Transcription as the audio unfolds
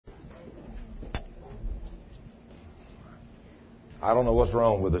I don't know what's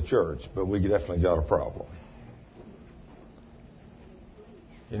wrong with the church, but we definitely got a problem.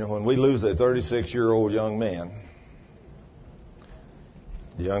 You know, when we lose a 36-year-old young man,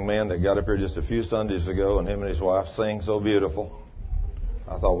 the young man that got up here just a few Sundays ago, and him and his wife sang so beautiful,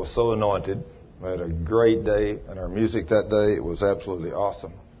 I thought was so anointed. We had a great day, and our music that day, it was absolutely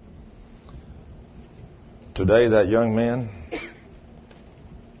awesome. Today, that young man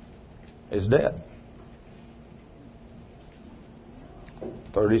is dead.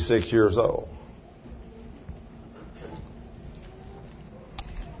 36 years old.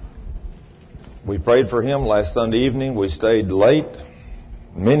 We prayed for him last Sunday evening. We stayed late.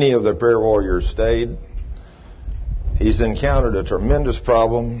 Many of the prayer warriors stayed. He's encountered a tremendous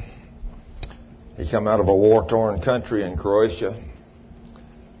problem. He come out of a war-torn country in Croatia.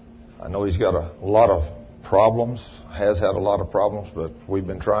 I know he's got a lot of problems, has had a lot of problems, but we've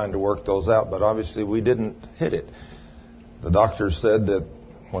been trying to work those out. But obviously we didn't hit it. The doctors said that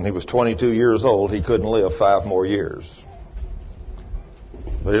when he was 22 years old, he couldn't live 5 more years.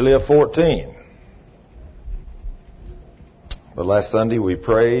 But he lived 14. But last Sunday we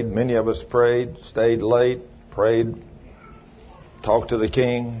prayed. Many of us prayed, stayed late, prayed, talked to the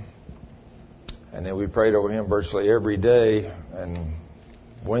King. And then we prayed over him virtually every day. And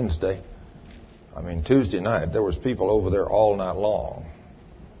Tuesday night, there was people over there all night long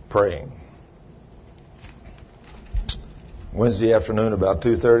praying. Wednesday afternoon, about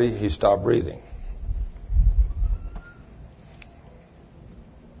 2:30, he stopped breathing.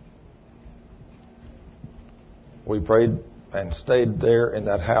 We prayed and stayed there in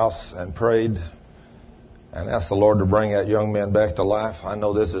that house and prayed and asked the Lord to bring that young man back to life. I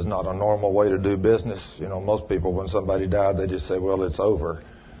know this is not a normal way to do business. You know, most people, when somebody died, they just say, well, it's over.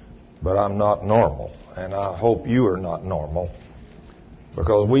 But I'm not normal, and I hope you are not normal,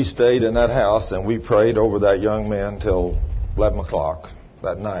 because we stayed in that house and we prayed over that young man till 11 o'clock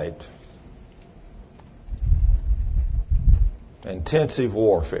that night. Intensive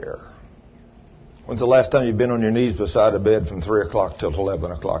warfare. When's the last time you've been on your knees beside a bed from 3 o'clock till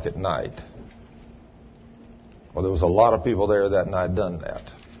 11 o'clock at night? Well, there was a lot of people there that night done that.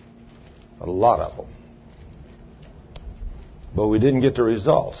 A lot of them. But we didn't get the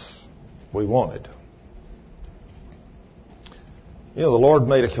results we wanted. You know, the Lord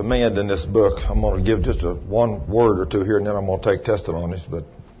made a command in this book. I'm going to give just one word or two here, and then I'm going to take testimonies. But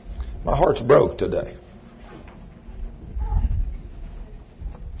my heart's broke today.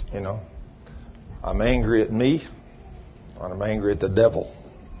 You know, I'm angry at me, and I'm angry at the devil,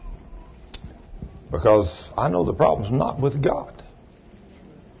 because I know the problem's not with God.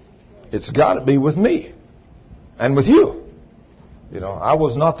 It's got to be with me and with you. You know, I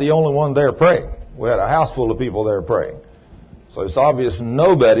was not the only one there praying. We had a house full of people there praying. So it's obvious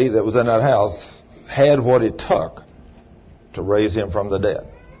nobody that was in that house had what it took to raise him from the dead.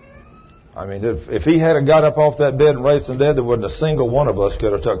 I mean, if he had got up off that bed and raised from the dead, there wasn't a single one of us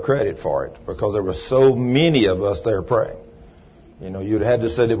could have took credit for it, because there were so many of us there praying. You know, you'd had to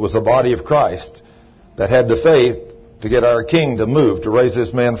say it was the body of Christ that had the faith to get our King to move, to raise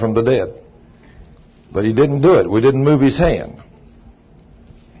this man from the dead. But he didn't do it. We didn't move his hand.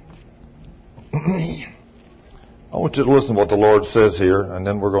 I want you to listen to what the Lord says here, and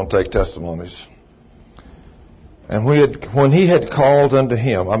then we're going to take testimonies. And when he had called unto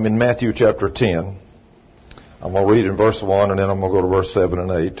him, I'm in Matthew chapter 10. I'm going to read in verse 1, and then I'm going to go to verse 7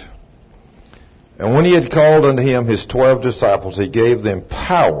 and 8. And when he had called unto him his 12 disciples, he gave them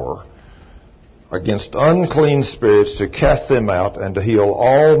power against unclean spirits to cast them out and to heal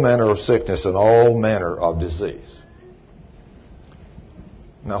all manner of sickness and all manner of disease.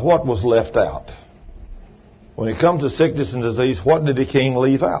 Now, what was left out? When it comes to sickness and disease, what did the King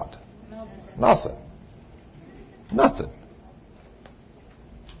leave out? Nothing. Nothing.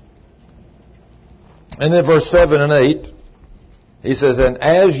 And then verse 7 and 8, he says, and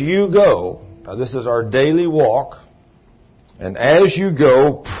as you go, now this is our daily walk, and as you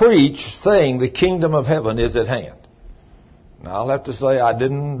go, preach, saying the kingdom of heaven is at hand. Now, I'll have to say I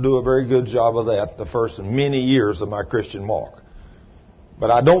didn't do a very good job of that the first many years of my Christian walk. But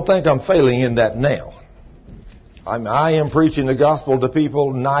I don't think I'm failing in that now. I am preaching the gospel to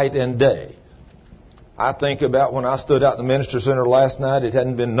people night and day. I think about when I stood out in the Minister Center last night, it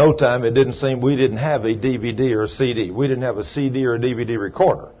hadn't been no time, it didn't seem we didn't have a DVD or a CD. We didn't have a CD or a DVD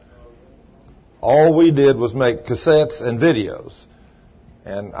recorder. All we did was make cassettes and videos.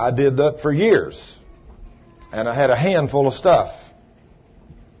 And I did that for years. And I had a handful of stuff.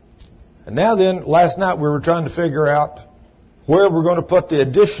 And now then, last night we were trying to figure out where we're going to put the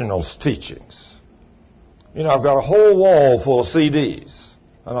additional teachings. You know, I've got a whole wall full of CDs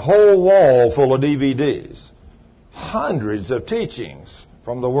and a whole wall full of DVDs. hundreds of teachings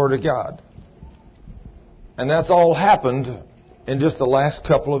from the Word of God. And that's all happened in just the last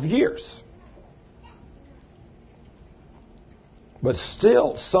couple of years. But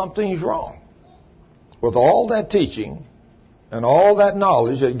still, something's wrong. With all that teaching and all that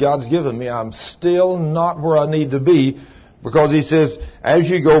knowledge that God's given me, I'm still not where I need to be, because He says, as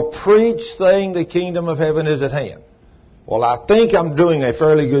you go, preach, saying the kingdom of heaven is at hand. Well, I think I'm doing a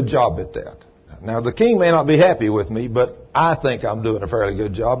fairly good job at that. Now, the king may not be happy with me, but I think I'm doing a fairly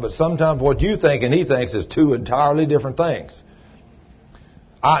good job. But sometimes what you think and he thinks is two entirely different things.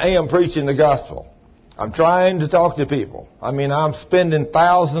 I am preaching the gospel. I'm trying to talk to people. I mean, I'm spending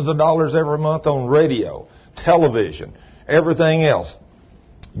thousands of dollars every month on radio, television, everything else.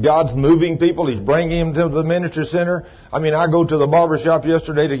 God's moving people. He's bringing them to the ministry center. I mean, I go to the barber shop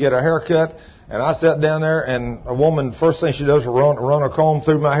yesterday to get a haircut, and I sat down there, and a woman, first thing she does is run a comb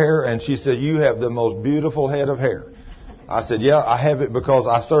through my hair, and she said, "You have the most beautiful head of hair." I said, "Yeah, I have it because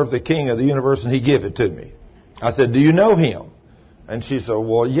I serve the King of the universe, and He gave it to me." I said, "Do you know Him?" And she said,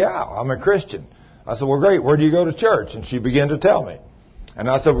 "Well, yeah, I'm a Christian." I said, "Well, great. Where do you go to church?" And she began to tell me. And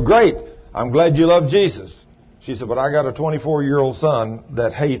I said, "Well, great. I'm glad you love Jesus." She said, "But I got a 24-year-old son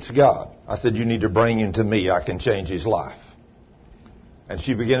that hates God." I said, "You need to bring him to me. I can change his life." And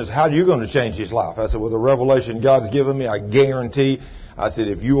she began to say, "How are you going to change his life?" I said, "With the revelation God's given me, I guarantee." I said,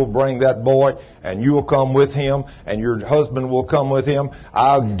 "If you will bring that boy and you will come with him and your husband will come with him,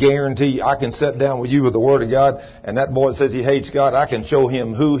 I'll guarantee I can sit down with you with the Word of God, and that boy says he hates God. I can show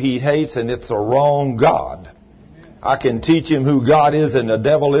him who he hates, and it's the wrong God. I can teach him who God is and the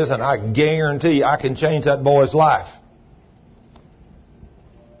devil is, and I guarantee I can change that boy's life."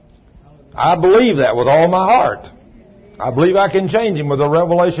 I believe that with all my heart. I believe I can change him with the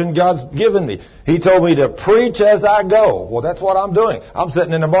revelation God's given me. He told me to preach as I go. Well, that's what I'm doing. I'm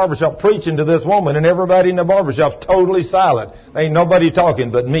sitting in the barbershop preaching to this woman, and everybody in the barbershop's totally silent. Ain't nobody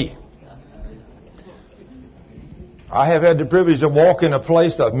talking but me. I have had the privilege to walk in a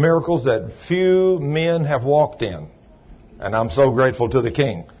place of miracles that few men have walked in. And I'm so grateful to the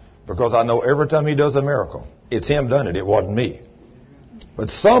King, because I know every time He does a miracle, it's Him done it. It wasn't me. But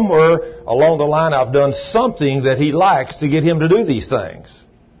somewhere along the line, I've done something that He likes to get Him to do these things.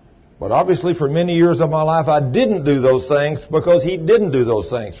 But obviously for many years of my life, I didn't do those things because He didn't do those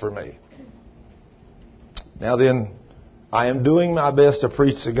things for me. Now then, I am doing my best to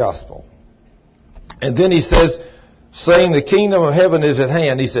preach the gospel. And then He says, saying the kingdom of heaven is at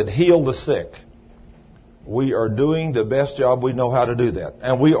hand, He said, heal the sick. We are doing the best job we know how to do that.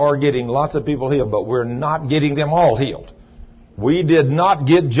 And we are getting lots of people healed, but we're not getting them all healed. We did not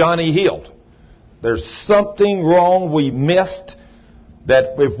get Johnny healed. There's something wrong we missed,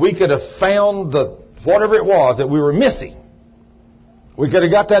 that if we could have found whatever it was that we were missing, we could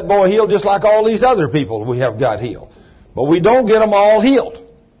have got that boy healed just like all these other people we have got healed. But we don't get them all healed.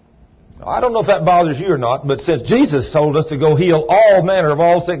 Now, I don't know if that bothers you or not, but since Jesus told us to go heal all manner of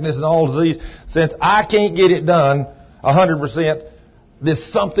all sickness and all disease, since I can't get it done 100%, there's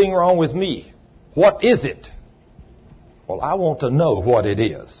something wrong with me. What is it? Well, I want to know what it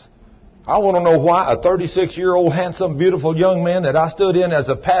is. I want to know why a 36-year-old, handsome, beautiful young man that I stood in as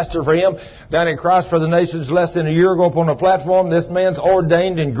a pastor for him down in Christ for the Nations less than a year ago up on the platform, this man's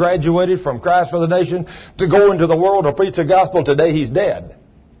ordained and graduated from Christ for the Nation to go into the world to preach the gospel. Today he's dead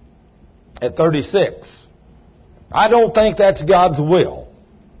at 36. I don't think that's God's will.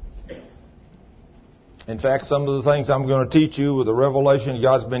 In fact, some of the things I'm going to teach you with the revelation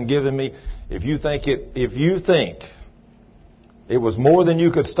God's been giving me, if you think it was more than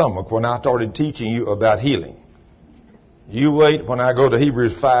you could stomach when I started teaching you about healing, you wait when I go to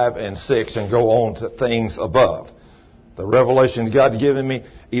Hebrews 5 and 6 and go on to things above. The revelation God's given me,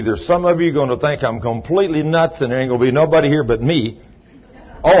 either some of you are going to think I'm completely nuts and there ain't going to be nobody here but me,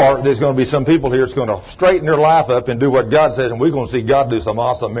 or there's going to be some people here that's going to straighten their life up and do what God says, and we're going to see God do some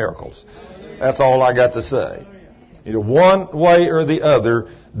awesome miracles. That's all I got to say. Either one way or the other,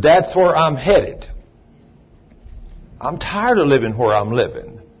 that's where I'm headed. I'm tired of living where I'm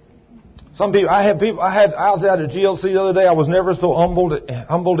living. Some people, I was out at GLC the other day. I was never so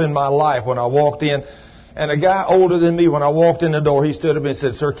humbled in my life when I walked in. And a guy older than me, when I walked in the door, he stood up and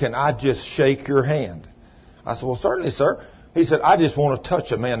said, "Sir, can I just shake your hand?" I said, "Well, certainly, sir." He said, "I just want to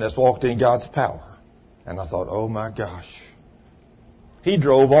touch a man that's walked in God's power." And I thought, oh my gosh. He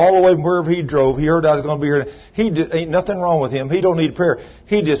drove all the way from wherever he drove. He heard I was going to be here. Ain't nothing wrong with him. He don't need prayer.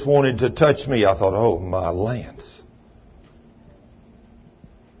 He just wanted to touch me. I thought, oh my lands.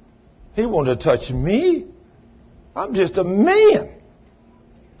 He wanted to touch me? I'm just a man.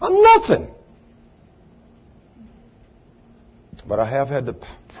 I'm nothing. But I have had the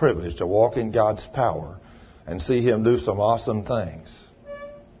privilege to walk in God's power and see Him do some awesome things.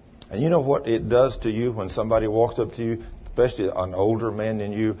 And you know what it does to you when somebody walks up to you, especially an older man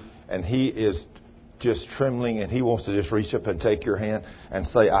than you, and he is just trembling and he wants to just reach up and take your hand and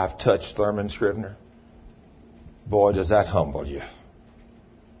say, I've touched Thurman Scrivener. Boy, does that humble you.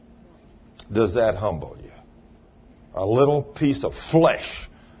 Does that humble you? A little piece of flesh,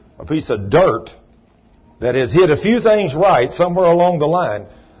 a piece of dirt that has hit a few things right somewhere along the line,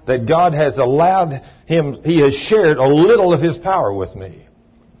 that God has allowed him, He has shared a little of His power with me.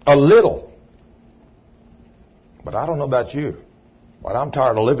 A little. But I don't know about you, but I'm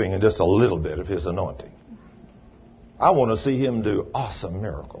tired of living in just a little bit of His anointing. I want to see Him do awesome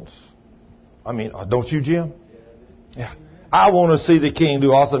miracles. I mean, don't you, Jim? Yeah. I want to see the King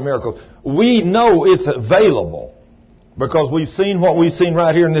do awesome miracles. We know it's available because we've seen what we've seen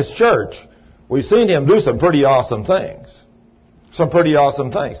right here in this church. We've seen Him do some pretty awesome things. Some pretty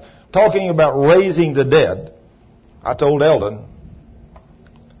awesome things. Talking about raising the dead, I told Eldon,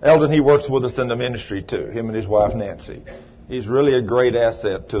 he works with us in the ministry too, him and his wife Nancy. He's really a great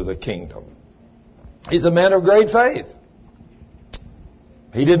asset to the kingdom. He's a man of great faith.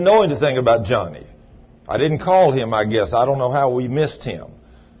 He didn't know anything about Johnny. I didn't call him, I guess. I don't know how we missed him.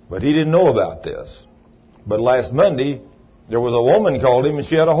 But he didn't know about this. But last Monday, there was a woman called him and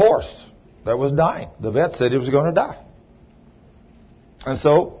she had a horse that was dying. The vet said he was going to die. And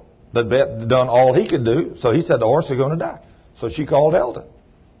so the vet done all he could do. So he said the horse is going to die. So she called Eldon.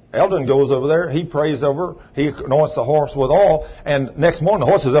 Eldon goes over there. He prays over. He anoints the horse with oil. And next morning, the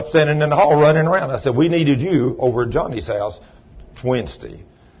horse is up standing in the hall running around. I said, we needed you over at Johnny's house Wednesday.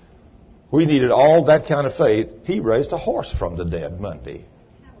 We needed all that kind of faith. He raised a horse from the dead Monday.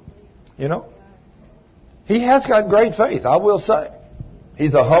 You know? He has got great faith, I will say.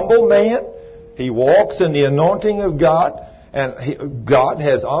 He's a humble man. He walks in the anointing of God. And God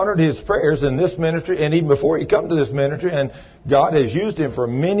has honored his prayers in this ministry and even before he come to this ministry. And God has used him for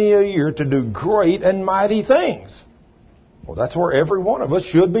many a year to do great and mighty things. Well, that's where every one of us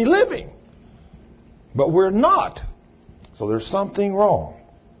should be living. But we're not. So there's something wrong.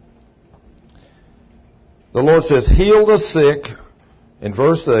 The Lord says, heal the sick, in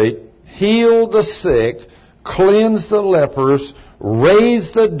verse 8, heal the sick, cleanse the lepers,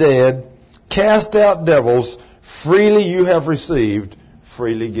 raise the dead, cast out devils, freely you have received,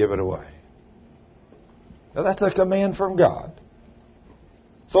 freely give it away. Now that's a command from God.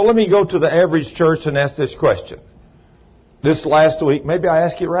 So let me go to the average church and ask this question. This last week, maybe I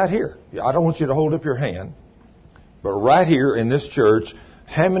ask it right here. I don't want you to hold up your hand. But right here in this church,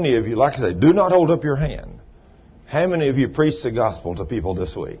 how many of you, like I say, do not hold up your hand. How many of you preached the gospel to people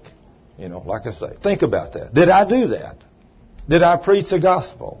this week? You know, like I say, think about that. Did I do that? Did I preach the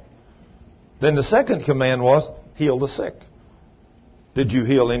gospel? Then the second command was, heal the sick. Did you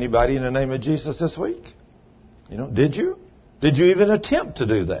heal anybody in the name of Jesus this week? You know, did you? Did you even attempt to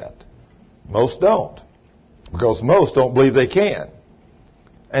do that? Most don't. Because most don't believe they can.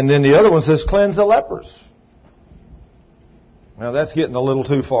 And then the other one says, cleanse the lepers. Now that's getting a little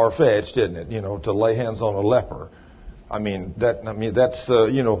too far-fetched, isn't it? You know, to lay hands on a leper. That's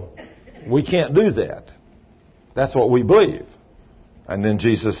we can't do that. That's what we believe. And then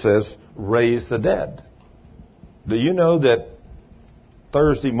Jesus says, raise the dead. Do you know that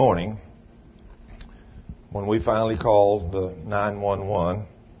Thursday morning, when we finally called the 911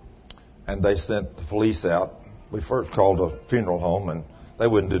 and they sent the police out, we first called a funeral home and they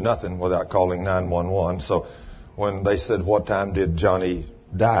wouldn't do nothing without calling 911. So when they said, what time did Johnny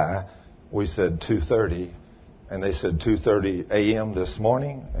die? We said 2:30. And they said 2:30 a.m. this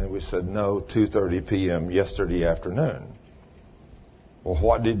morning. And we said, no, 2:30 p.m. yesterday afternoon. Well,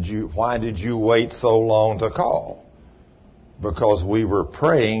 why did you wait so long to call? Because we were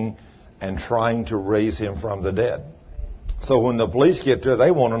praying and trying to raise him from the dead. So when the police get there,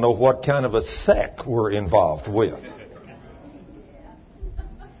 they want to know what kind of a sect we're involved with.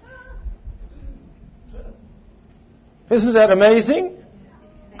 Isn't that amazing?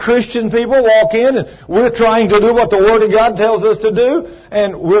 Christian people walk in and we're trying to do what the Word of God tells us to do,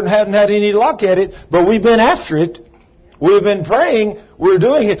 and we haven't had any luck at it, but we've been after it. We've been praying, we're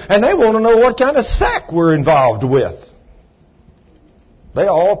doing it, and they want to know what kind of sect we're involved with. They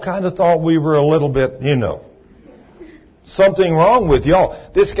all kind of thought we were a little bit, something wrong with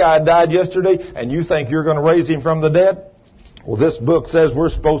y'all. This guy died yesterday, and you think you're going to raise him from the dead? Well, this book says we're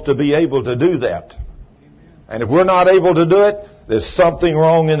supposed to be able to do that. And if we're not able to do it, there's something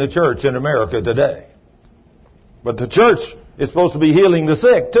wrong in the church in America today. But the church is supposed to be healing the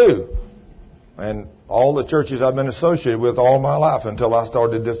sick too. And all the churches I've been associated with all my life until I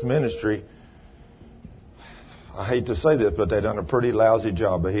started this ministry, I hate to say this, but they've done a pretty lousy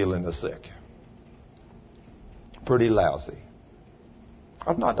job of healing the sick. pretty lousy.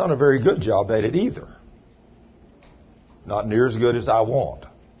 I've not done a very good job at it either. Not near as good as I want.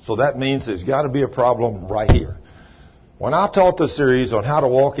 So that means there's got to be a problem right here. When I taught the series on how to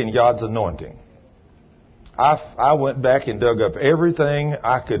walk in God's anointing, I went back and dug up everything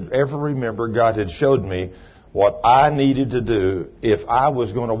I could ever remember God had showed me what I needed to do if I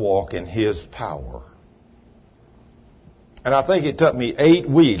was going to walk in His power. And I think it took me 8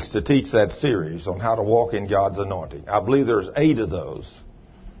 weeks to teach that series on how to walk in God's anointing. I believe there's 8 of those.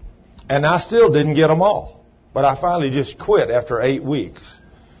 And I still didn't get them all. But I finally just quit after 8 weeks.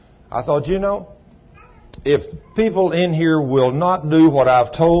 I thought, if people in here will not do what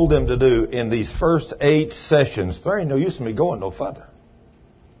I've told them to do in these first 8 sessions, there ain't no use in me going no further.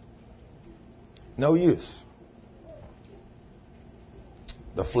 No use.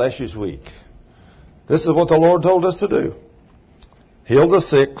 The flesh is weak. This is what the Lord told us to do. Heal the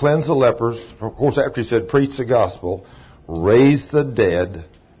sick, cleanse the lepers. Of course, after He said, preach the gospel, raise the dead,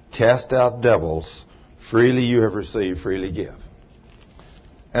 cast out devils. Freely you have received, freely give.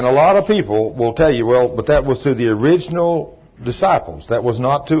 And a lot of people will tell you, well, but that was to the original disciples. That was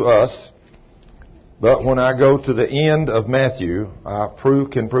not to us. But when I go to the end of Matthew, I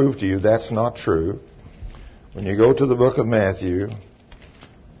can prove to you that's not true. When you go to the book of Matthew,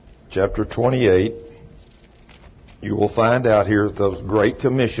 chapter 28, you will find out here the Great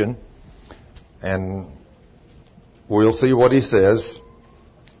Commission, and we'll see what He says.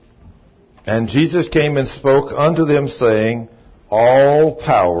 And Jesus came and spoke unto them, saying, all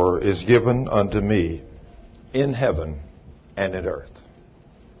power is given unto me in heaven and in earth.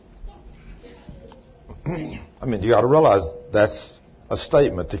 I mean, you got to realize that's a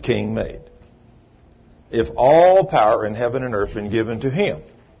statement the King made. If all power in heaven and earth been given to Him,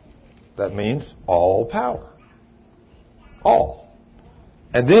 that means all power. All.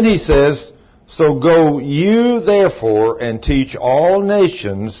 And then He says, so go you therefore and teach all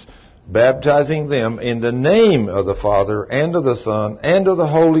nations, baptizing them in the name of the Father and of the Son and of the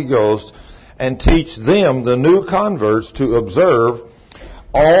Holy Ghost, and teach them, the new converts, to observe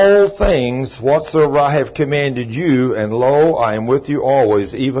all things whatsoever I have commanded you, and lo, I am with you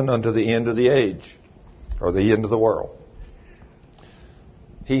always, even unto the end of the age, or the end of the world.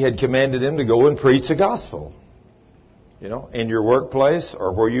 He had commanded them to go and preach the gospel. In your workplace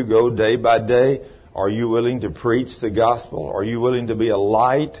or where you go day by day, are you willing to preach the gospel? Are you willing to be a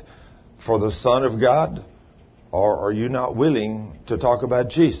light for the Son of God? Or are you not willing to talk about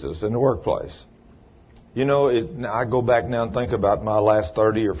Jesus in the workplace? I go back now and think about my last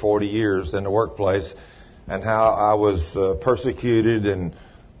 30 or 40 years in the workplace and how I was persecuted and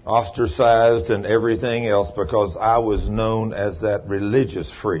ostracized and everything else because I was known as that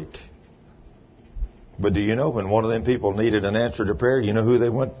religious freak. But do you know when one of them people needed an answer to prayer, you know who they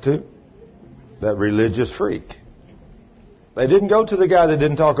went to? That religious freak. They didn't go to the guy that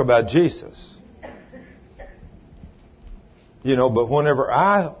didn't talk about Jesus. But whenever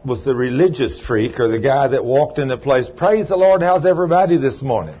I was the religious freak or the guy that walked in the place, praise the Lord, how's everybody this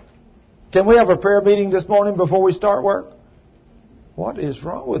morning? Can we have a prayer meeting this morning before we start work? What is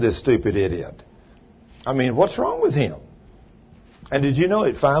wrong with this stupid idiot? I mean, what's wrong with him? And did you know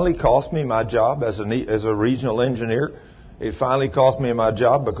it finally cost me my job as a regional engineer? It finally cost me my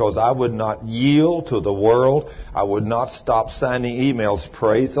job because I would not yield to the world. I would not stop sending emails.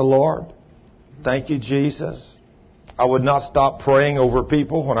 Praise the Lord. Thank you, Jesus. I would not stop praying over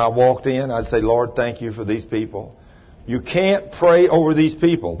people when I walked in. I'd say, Lord, thank you for these people. You can't pray over these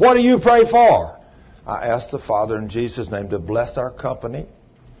people. What do you pray for? I asked the Father in Jesus' name to bless our company,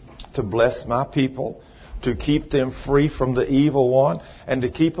 to bless my people, to keep them free from the evil one, and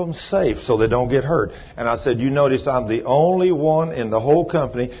to keep them safe so they don't get hurt. And I said, you notice I'm the only one in the whole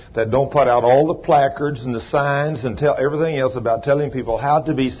company that don't put out all the placards and the signs and tell everything else about telling people how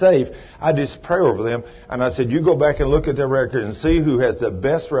to be safe. I just pray over them. And I said, you go back and look at their record and see who has the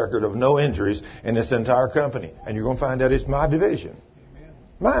best record of no injuries in this entire company. And you're going to find out it's my division.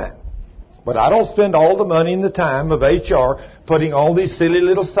 Mine. But I don't spend all the money and the time of HR putting all these silly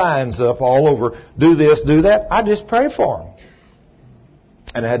little signs up all over. Do this, do that. I just pray for them.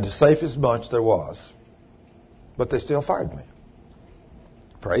 And I had the safest bunch there was. But they still fired me.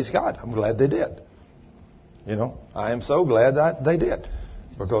 Praise God. I'm glad they did. I am so glad that they did.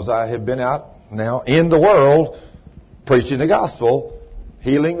 Because I have been out now in the world preaching the gospel,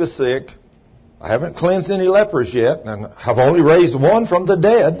 healing the sick. I haven't cleansed any lepers yet. And I've only raised one from the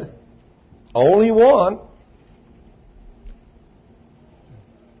dead. Only one.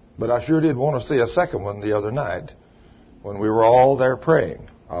 But I sure did want to see a second one the other night when we were all there praying.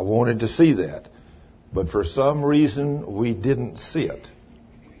 I wanted to see that. But for some reason, we didn't see it.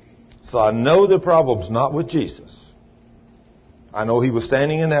 So I know the problem's not with Jesus. I know he was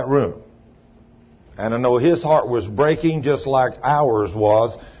standing in that room. And I know his heart was breaking just like ours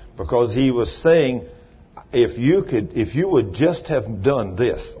was, because he was saying, if you would just have done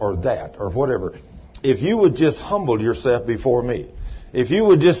this or that or whatever, if you would just humble yourself before me, if you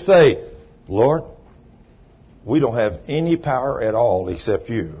would just say, Lord, we don't have any power at all except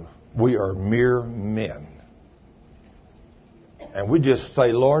you. We are mere men. And we just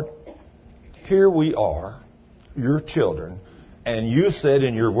say, Lord, here we are, your children, and you said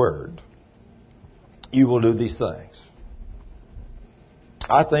in your word, you will do these things.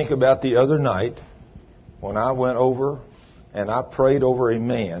 I think about the other night when I went over and I prayed over a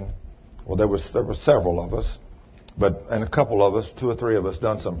man. Well, there were several of us, and a couple of us, 2 or 3 of us,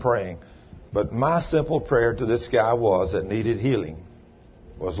 done some praying. But my simple prayer to this guy that needed healing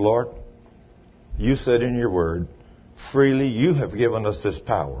was, Lord, you said in your word, freely you have given us this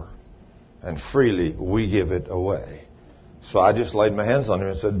power, and freely we give it away. So I just laid my hands on him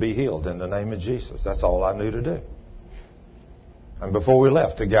and said, be healed in the name of Jesus. That's all I knew to do. And before we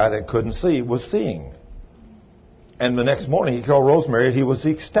left, the guy that couldn't see was seeing. And the next morning he called Rosemary and he was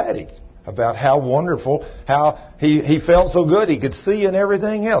ecstatic about how wonderful, how he felt so good. He could see and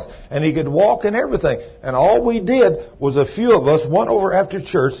everything else. And he could walk and everything. And all we did was a few of us went over after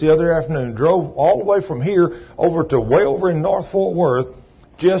church the other afternoon, drove all the way from here over to way over in North Fort Worth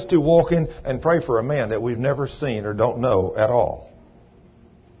just to walk in and pray for a man that we've never seen or don't know at all.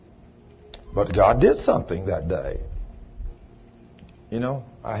 But God did something that day. You know,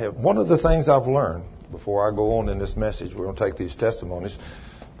 one of the things I've learned before I go on in this message, we're going to take these testimonies,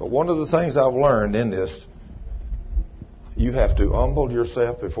 but one of the things I've learned in this, you have to humble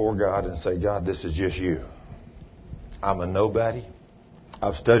yourself before God and say, God, this is just you. I'm a nobody.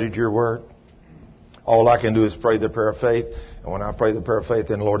 I've studied your word. All I can do is pray the prayer of faith. And when I pray the prayer of faith,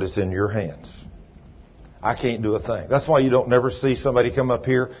 then, Lord, it's in your hands. I can't do a thing. That's why you don't never see somebody come up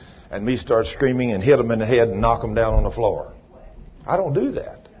here and me start screaming and hit them in the head and knock them down on the floor. I don't do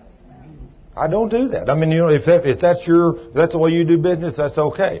that. I don't do that. I mean, you know, if that's the way you do business, that's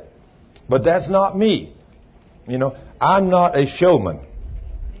okay. But that's not me. You know, I'm not a showman.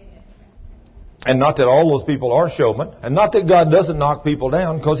 And not that all those people are showmen. And not that God doesn't knock people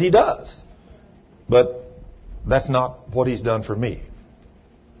down, because He does. But that's not what He's done for me.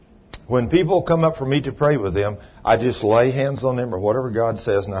 When people come up for me to pray with them, I just lay hands on them or whatever God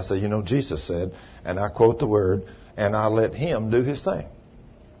says, and I say, you know, Jesus said, and I quote the word, and I let Him do His thing.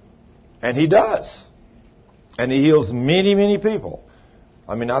 And He does. And He heals many, many people.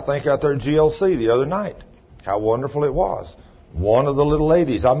 I mean, I think out there at GLC the other night, how wonderful it was. One of the little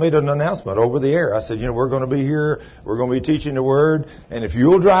ladies, I made an announcement over the air. I said, you know, we're going to be here. We're going to be teaching the Word. And if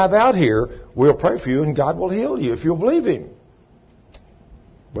you'll drive out here, we'll pray for you and God will heal you if you'll believe Him.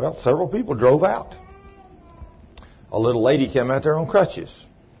 Well, several people drove out. A little lady came out there on crutches.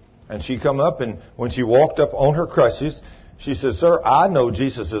 And she come up, and when she walked up on her crutches, she said, sir, I know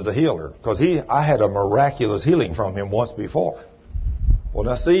Jesus is the healer, because I had a miraculous healing from Him once before. Well,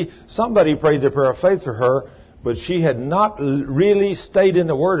 now see, somebody prayed the prayer of faith for her, but she had not really stayed in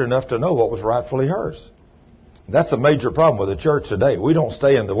the Word enough to know what was rightfully hers. That's a major problem with the church today. We don't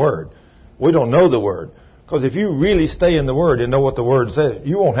stay in the Word. We don't know the Word. Because if you really stay in the Word and know what the Word says,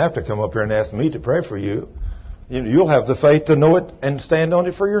 you won't have to come up here and ask me to pray for you. You'll have the faith to know it and stand on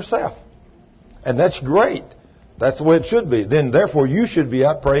it for yourself. And that's great. That's the way it should be. Then, therefore, you should be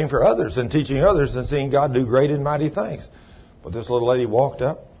out praying for others and teaching others and seeing God do great and mighty things. But this little lady walked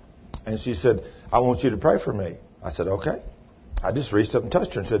up and she said, I want you to pray for me. I said, okay. I just reached up and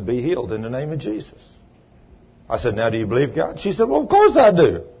touched her and said, be healed in the name of Jesus. I said, now do you believe God? She said, well, of course I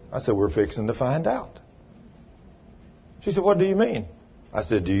do. I said, we're fixing to find out. She said, what do you mean? I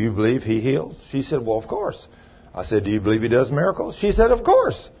said, do you believe He heals? She said, well, of course. I said, do you believe He does miracles? She said, of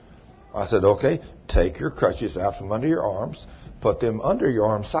course. I said, okay, take your crutches out from under your arms, put them under your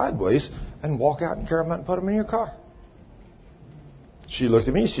arms sideways, and walk out and carry them out and put them in your car. She looked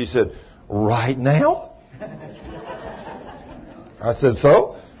at me, she said, right now? I said,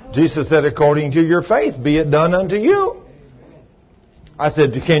 so? Jesus said, according to your faith, be it done unto you. I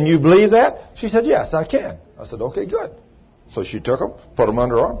said, can you believe that? She said, yes, I can. I said, okay, good. So she took them, put them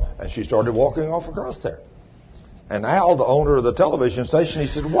under her arm, and she started walking off across there. And Al, the owner of the television station, he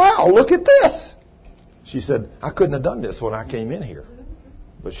said, wow, look at this. She said, I couldn't have done this when I came in here.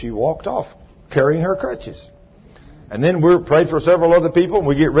 But she walked off carrying her crutches. And then we prayed for several other people, and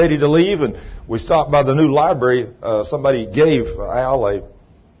we get ready to leave, and we stopped by the new library. Somebody gave Al a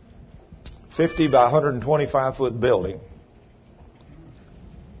 50 by 125-foot building.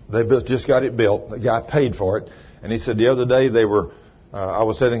 They just got it built. The guy paid for it. And he said the other day they were I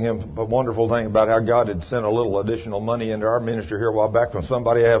was telling him a wonderful thing about how God had sent a little additional money into our ministry here a while back from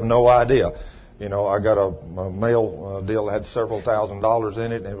somebody I have no idea. You know, I got a mail deal that had several $1,000s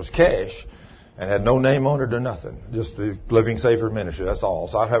in it, and it was cash, and had no name on it or nothing. Just the Living Savior Ministry, that's all.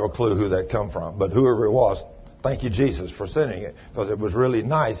 So I don't have a clue who that come from. But whoever it was, thank you, Jesus, for sending it, because it was really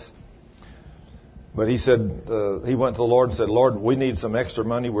nice. But he said, he went to the Lord and said, Lord, we need some extra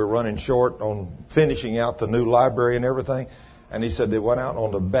money. We're running short on finishing out the new library and everything. And he said they went out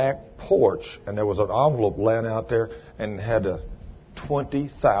on the back porch, and there was an envelope laying out there, and had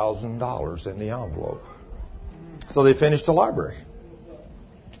 $20,000 in the envelope. So they finished the library.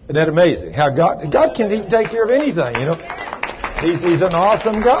 Isn't that amazing? How God can take care of anything, you know. He's an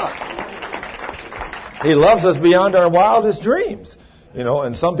awesome God. He loves us beyond our wildest dreams. You know,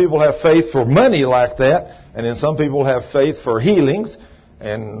 and some people have faith for money like that, and then some people have faith for healings,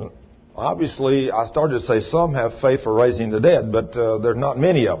 and obviously, I started to say some have faith for raising the dead, but there's not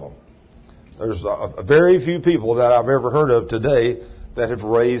many of them. There's very few people that I've ever heard of today that have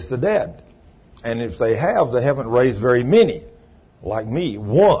raised the dead. And if they have, they haven't raised very many. Like me,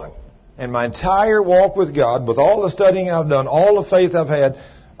 one. And my entire walk with God, with all the studying I've done, all the faith I've had,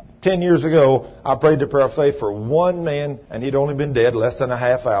 10 years ago, I prayed the prayer of faith for one man, and he'd only been dead less than a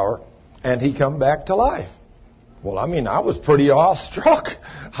half hour, and he come back to life. Well, I mean, I was pretty awestruck.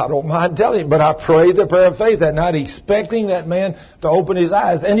 I don't mind telling you, but I prayed the prayer of faith that night, expecting that man to open his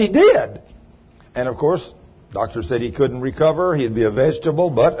eyes, and he did. And of course, doctor said he couldn't recover, he'd be a vegetable,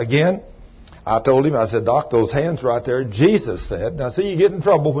 but again, I told him, I said, Doc, those hands right there, Jesus said. Now see, you get in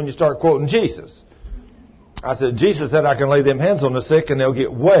trouble when you start quoting Jesus. I said, Jesus said I can lay them hands on the sick and they'll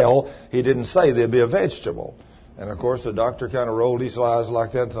get well. He didn't say they'll be a vegetable. And of course, the doctor kind of rolled his eyes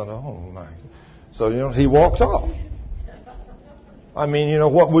like that and thought, oh my. So, you know, he walked off. I mean, you know,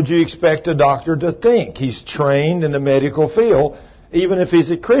 what would you expect a doctor to think? He's trained in the medical field. Even if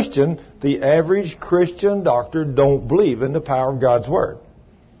he's a Christian, the average Christian doctor don't believe in the power of God's Word.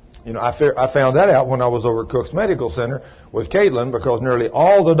 You know, I found that out when I was over at Cook's Medical Center with Caitlin, because nearly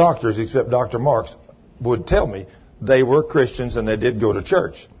all the doctors except Dr. Marks would tell me they were Christians and they did go to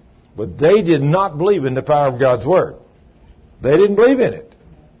church. But they did not believe in the power of God's Word. They didn't believe in it.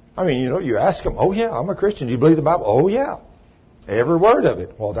 I mean, you know, you ask them, oh yeah, I'm a Christian. Do you believe the Bible? Oh yeah. Every word of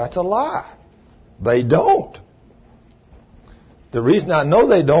it. Well, that's a lie. They don't. The reason I know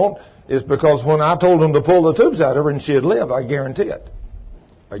they don't is because when I told them to pull the tubes out of her and she'd live, I guarantee it.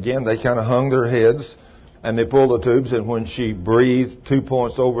 Again, they kind of hung their heads and they pulled the tubes, and when she breathed 2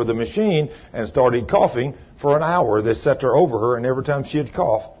 points over the machine and started coughing for an hour, they set her over her, and every time she'd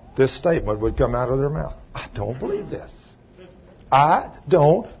cough, this statement would come out of their mouth. I don't believe this. I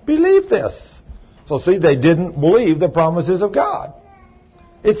don't believe this. So see, they didn't believe the promises of God.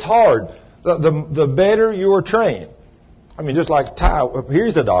 It's hard. The better you are trained. I mean, just like Ty,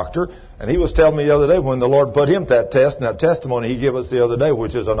 here's a doctor, and he was telling me the other day when the Lord put him that test, and that testimony he gave us the other day,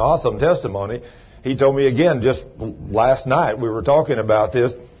 which is an awesome testimony. He told me again, just last night, we were talking about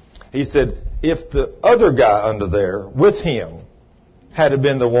this. He said, if the other guy under there with him had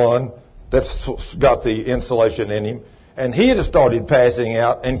been the one that's got the insulation in him, and he had started passing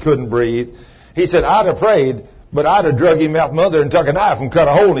out and couldn't breathe, he said, I'd have prayed, but I'd have drug him out mother and took a knife and cut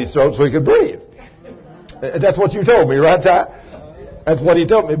a hole in his throat so he could breathe. That's what you told me, right, Ty? That's what he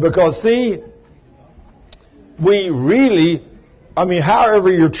told me. Because, see, we really, I mean,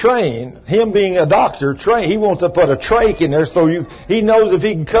 however you're trained, him being a doctor, he wants to put a trach in there so he knows if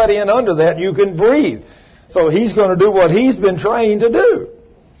he can cut in under that, you can breathe. So he's going to do what he's been trained to do.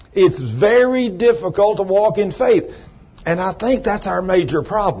 It's very difficult to walk in faith. And I think that's our major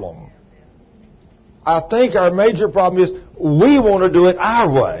problem. I think our major problem is we want to do it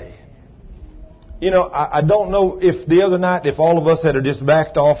our way. You know, I don't know if the other night, if all of us had just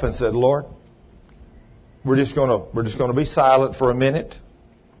backed off and said, Lord, we're just going to be silent for a minute.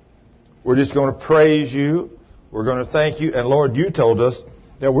 We're just going to praise you. We're going to thank you. And Lord, you told us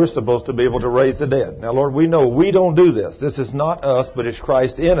that we're supposed to be able to raise the dead. Now, Lord, we know we don't do this. This is not us, but it's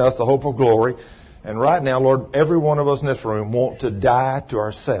Christ in us, the hope of glory. And right now, Lord, every one of us in this room want to die to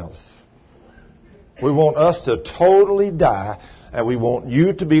ourselves. We want us to totally die, and we want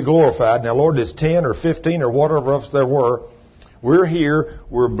you to be glorified. Now, Lord, there's 10 or 15 or whatever else there were. We're here,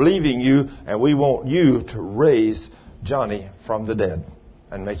 we're believing you, and we want you to raise Johnny from the dead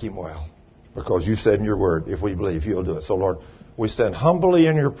and make him well. Because you said in your word, if we believe, you'll do it. So, Lord, we stand humbly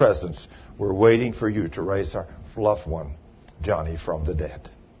in your presence. We're waiting for you to raise our loved one, Johnny, from the dead.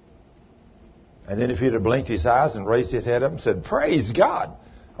 And then if he'd have blinked his eyes and raised his head up and said, praise God,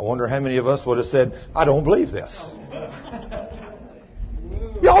 I wonder how many of us would have said, I don't believe this.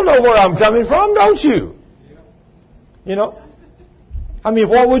 Y'all know where I'm coming from, don't you? You know? I mean,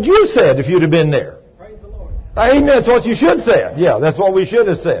 what would you have said if you'd have been there? Praise the Lord. Amen. That's what you should have said. Yeah, that's what we should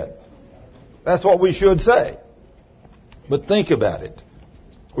have said. That's what we should say. But think about it.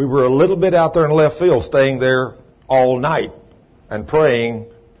 We were a little bit out there in left field, staying there all night and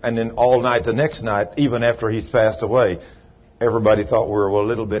praying, and then all night the next night, even after he's passed away. Everybody thought we were a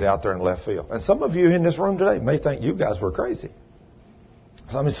little bit out there in left field. And some of you in this room today may think you guys were crazy.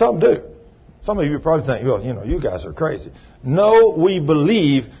 I mean, some do. Some of you probably think, well, you guys are crazy. No, we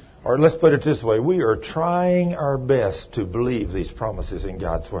believe, or let's put it this way, we are trying our best to believe these promises in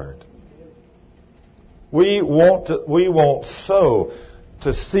God's Word. We want so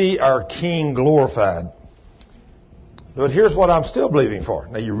to see our King glorified. But here's what I'm still believing for.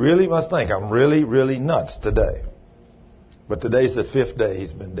 Now, you really must think I'm really, really nuts today. But today's the 5th day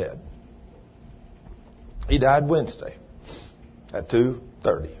he's been dead. He died Wednesday at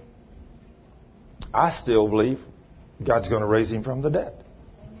 2:30. I still believe God's going to raise him from the dead.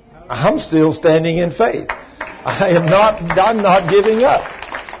 I'm still standing in faith. I'm not giving up.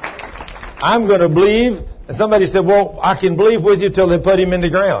 I'm going to believe. And somebody said, well, I can believe with you till they put him in the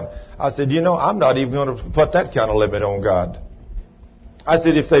ground. I said, I'm not even going to put that kind of limit on God. I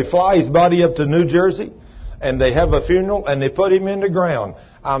said, if they fly his body up to New Jersey and they have a funeral and they put him in the ground,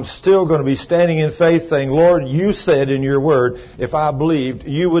 I'm still going to be standing in faith saying, Lord, you said in your word, if I believed,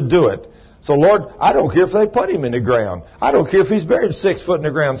 you would do it. So, Lord, I don't care if they put him in the ground. I don't care if he's buried 6 foot in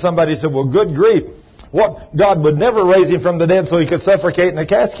the ground. Somebody said, well, good grief. What? God would never raise him from the dead so he could suffocate in a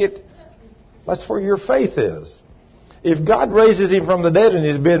casket? That's where your faith is. If God raises him from the dead and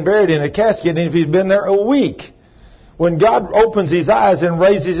he's been buried in a casket, and if he's been there a week, when God opens his eyes and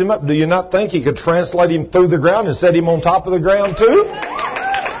raises him up, do you not think he could translate him through the ground and set him on top of the ground too?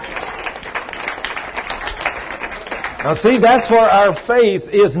 Now see, that's where our faith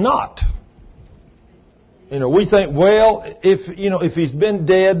is not. We think, well, if he's been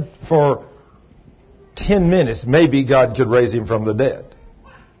dead for 10 minutes, maybe God could raise him from the dead.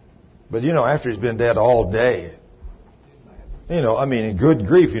 But, after he's been dead all day, good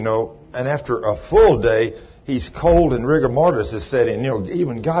grief, and after a full day, he's cold and rigor mortis is set in.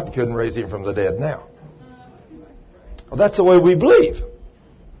 Even God couldn't raise him from the dead now. Well, that's the way we believe.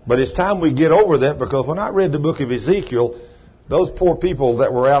 But it's time we get over that, because when I read the book of Ezekiel, those poor people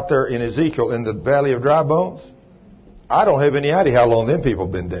that were out there in Ezekiel in the valley of dry bones, I don't have any idea how long them people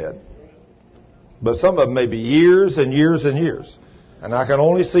have been dead. But some of them may be years and years and years. And I can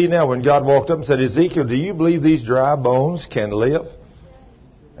only see now when God walked up and said, Ezekiel, do you believe these dry bones can live?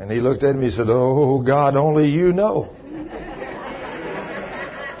 And he looked at me and said, oh, God, only you know.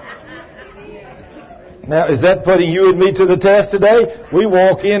 Now, is that putting you and me to the test today? We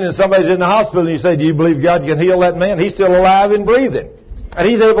walk in and somebody's in the hospital and you say, do you believe God can heal that man? He's still alive and breathing. And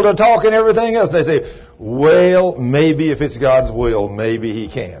he's able to talk and everything else. And they say, well, maybe if it's God's will, maybe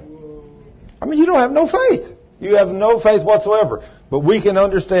he can. I mean, you don't have no faith. You have no faith whatsoever. But we can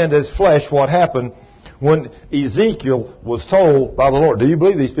understand as flesh what happened when Ezekiel was told by the Lord, do you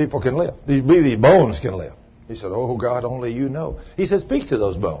believe these people can live? Do you believe these bones can live? He said, oh, God, only you know. He said, speak to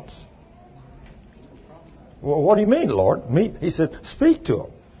those bones. Well, what do you mean, Lord? He said, speak to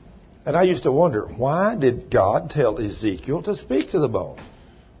them. And I used to wonder, why did God tell Ezekiel to speak to the bones?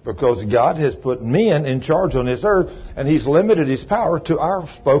 Because God has put men in charge on this earth, and he's limited his power to our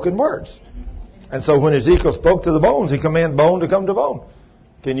spoken words. And so when Ezekiel spoke to the bones, he commanded bone to come to bone.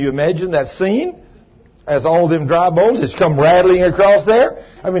 Can you imagine that scene? As all them dry bones has come rattling across there.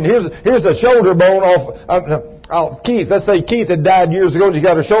 I mean, here's a shoulder bone off. Keith, let's say Keith had died years ago and he's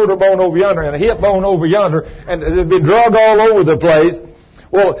got a shoulder bone over yonder and a hip bone over yonder, and they've been drug all over the place.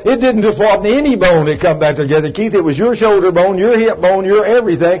 Well, it didn't just want any bone that come back together, Keith. It was your shoulder bone, your hip bone, your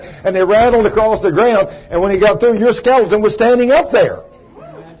everything, and they rattled across the ground, and when he got through, your skeleton was standing up there.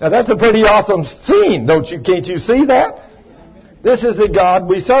 Now that's a pretty awesome scene, can't you see that? This is the God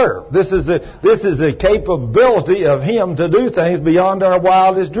we serve. This is the capability of him to do things beyond our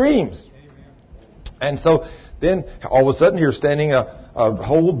wildest dreams. And so then all of a sudden you're standing a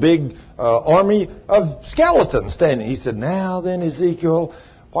whole big army of skeletons standing. He said, now then, Ezekiel,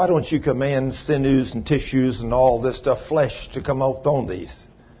 why don't you command sinews and tissues and all this stuff, flesh, to come up on these?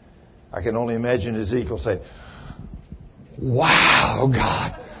 I can only imagine Ezekiel saying, wow,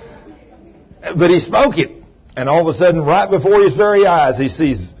 God. But he spoke it. And all of a sudden, right before his very eyes, he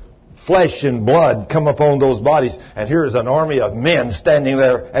sees flesh and blood come upon those bodies. And here is an army of men standing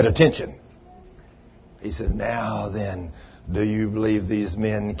there at attention. He said, now then, do you believe these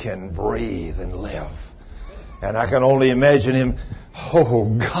men can breathe and live? And I can only imagine him, oh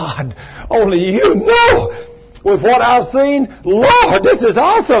God, only you know. With what I've seen, Lord, this is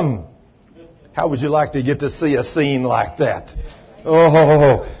awesome. How would you like to get to see a scene like that?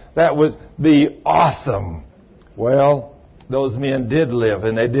 Oh, that would be awesome. Well, those men did live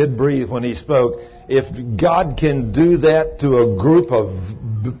and they did breathe when he spoke. If God can do that to a group of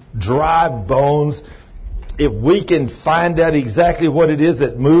dry bones, if we can find out exactly what it is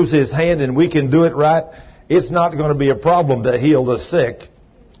that moves his hand and we can do it right, it's not going to be a problem to heal the sick.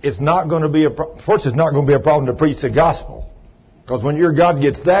 It's not going to be first, it's not going to be a problem to preach the gospel. Because when your God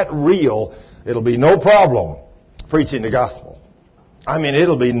gets that real, it'll be no problem preaching the gospel. I mean,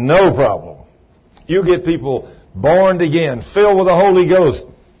 it'll be no problem. You get people born again, filled with the Holy Ghost,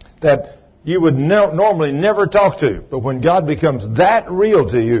 that you would normally never talk to. But when God becomes that real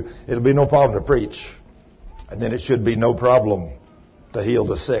to you, it'll be no problem to preach. And then it should be no problem to heal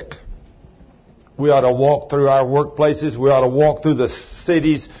the sick. We ought to walk through our workplaces. We ought to walk through the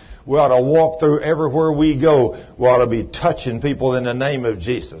cities. We ought to walk through everywhere we go. We ought to be touching people in the name of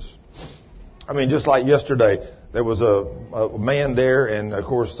Jesus. I mean, just like yesterday, there was a man there, and of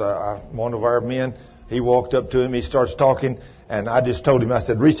course, one of our men, he walked up to him, he starts talking, and I just told him, I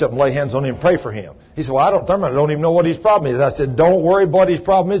said, reach up and lay hands on him and pray for him. He said, well, I don't even know what his problem is. I said, don't worry what his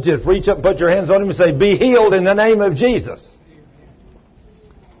problem is. Just reach up and put your hands on him and say, be healed in the name of Jesus.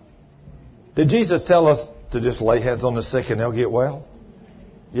 Did Jesus tell us to just lay hands on the sick and they'll get well?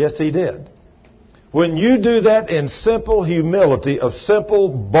 Yes, he did. When you do that in simple humility, of simple,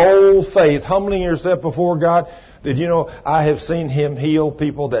 bold faith, humbling yourself before God, did you know I have seen him heal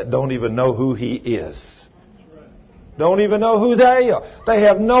people that don't even know who he is? Don't even know who they are. They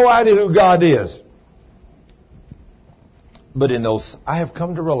have no idea who God is. But in those, I have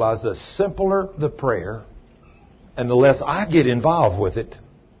come to realize the simpler the prayer and the less I get involved with it,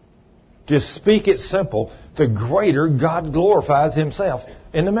 just speak it simple, the greater God glorifies himself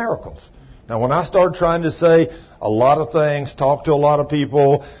in the miracles. Now, when I start trying to say a lot of things, talk to a lot of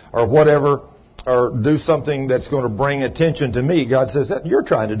people, or whatever, or do something that's going to bring attention to me, God says, that you're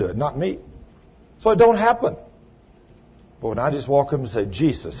trying to do it, not me. So it don't happen. But when I just walk up and say,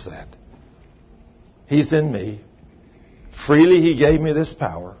 Jesus said, he's in me. Freely he gave me this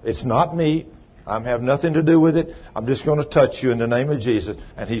power. It's not me. I have nothing to do with it. I'm just going to touch you in the name of Jesus,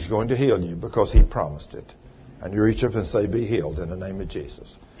 and he's going to heal you because he promised it. And you reach up and say, be healed in the name of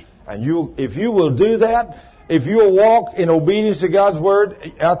Jesus. And if you will do that, if you will walk in obedience to God's word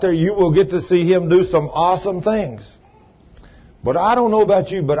out there, you will get to see him do some awesome things. But I don't know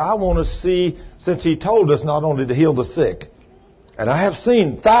about you, but I want to see, since he told us not only to heal the sick, and I have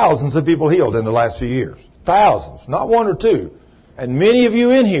seen thousands of people healed in the last few years. Thousands, not one or two. And many of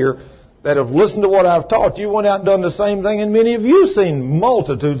you in here that have listened to what I've taught, you went out and done the same thing, and many of you have seen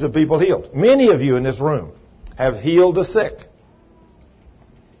multitudes of people healed. Many of you in this room have healed the sick.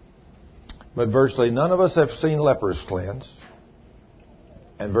 But virtually none of us have seen lepers cleansed,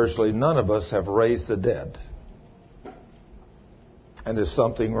 and virtually none of us have raised the dead. And there's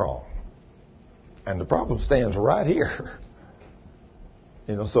something wrong. And the problem stands right here.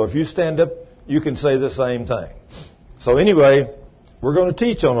 So if you stand up, you can say the same thing. So anyway, we're going to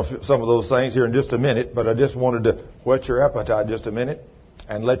teach on some of those things here in just a minute, but I just wanted to whet your appetite just a minute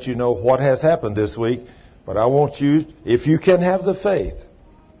and let you know what has happened this week. But I want you, if you can have the faith,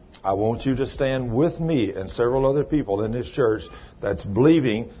 I want you to stand with me and several other people in this church that's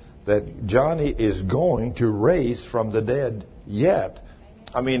believing that Johnny is going to raise from the dead yet.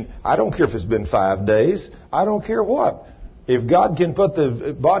 I mean, I don't care if it's been 5 days. I don't care what. If God can put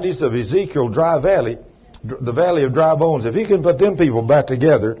the bodies of Ezekiel Dry Valley, the valley of dry bones, if he can put them people back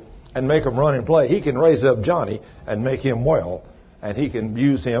together and make them run and play, he can raise up Johnny and make him well, and he can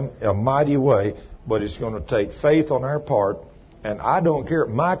use him a mighty way, but it's going to take faith on our part. And I don't care.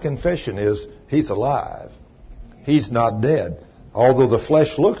 My confession is he's alive. He's not dead. Although the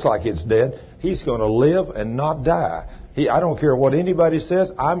flesh looks like it's dead, he's going to live and not die. I don't care what anybody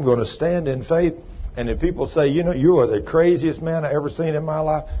says. I'm going to stand in faith. And if people say, you are the craziest man I ever seen in my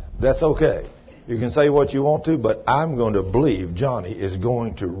life, that's okay. You can say what you want to, but I'm going to believe Johnny is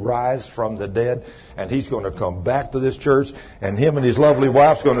going to rise from the dead, and he's going to come back to this church, and him and his lovely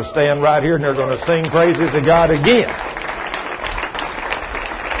wife's going to stand right here, and they're going to sing praises to God again.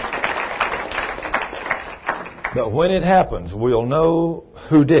 But when it happens, we'll know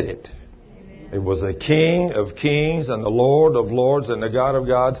who did it. It was the King of kings and the Lord of lords and the God of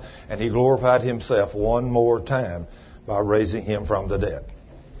gods, and he glorified himself one more time by raising him from the dead.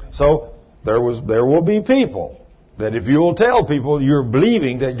 So there will be people that if you'll tell people you're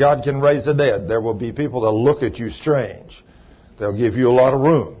believing that God can raise the dead, there will be people that look at you strange. They'll give you a lot of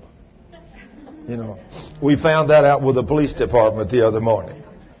room. We found that out with the police department the other morning.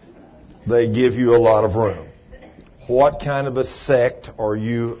 They give you a lot of room. What kind of a sect are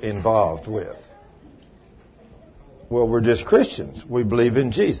you involved with? Well, we're just Christians. We believe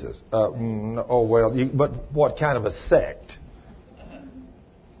in Jesus. But what kind of a sect?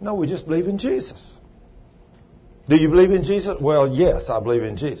 No, we just believe in Jesus. Do you believe in Jesus? Well, yes, I believe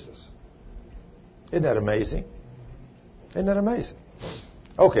in Jesus. Isn't that amazing? Isn't that amazing?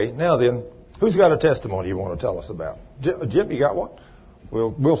 Okay, now then, who's got a testimony you want to tell us about? Jim, you got one?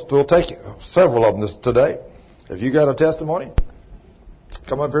 We'll still take several of them today. If you got a testimony,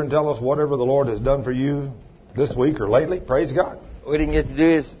 come up here and tell us whatever the Lord has done for you this week or lately. Praise God. We didn't get to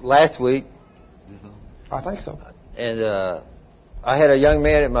do this last week. I think so. And I had a young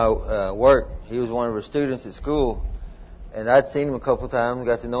man at my work. He was one of our students at school. And I'd seen him a couple of times,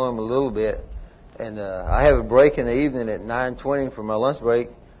 got to know him a little bit. And I have a break in the evening at 9:20 for my lunch break.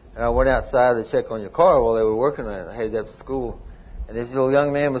 And I went outside to check on your car while they were working on it. I headed up to school. And this little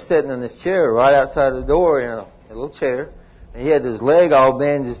young man was sitting in this chair right outside the door, a little chair. And he had his leg all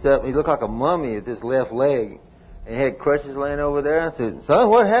bandaged up. He looked like a mummy at this left leg. And he had crutches laying over there. I said, "Son,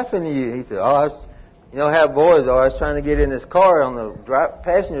 what happened to you?" He said, you know how boys are. I was trying to get in this car on the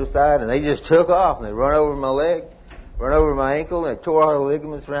passenger side, and they just took off. And they run over my leg, run over my ankle, and they tore all the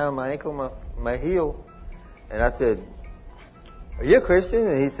ligaments around my ankle, my heel. And I said, "Are you a Christian?"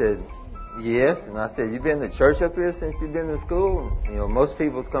 And he said, "Yes." And I said, "You been to church up here since you've been to school?" Most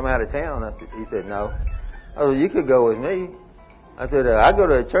people's come out of town. He said, "No." I said, "You could go with me." I said, "I go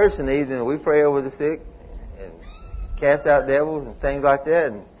to a church in the evening and we pray over the sick and cast out devils and things like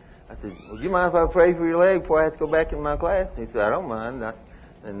that." And I said, "Would you mind if I pray for your leg before I have to go back in my class?" And he said, "I don't mind."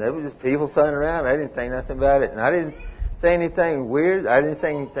 And there was just people sitting around. I didn't think nothing about it. And I didn't say anything weird. I didn't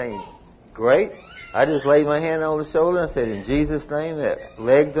say anything great. I just laid my hand on the shoulder and said, "In Jesus' name, that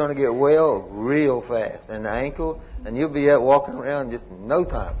leg's going to get well real fast. And the ankle, and you'll be out walking around just in no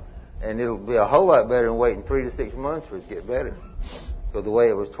time. And it'll be a whole lot better than waiting 3 to 6 months for it to get better." So the way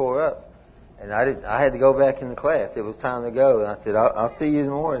it was tore up. And I had to go back into class. It was time to go. And I said, I'll see you in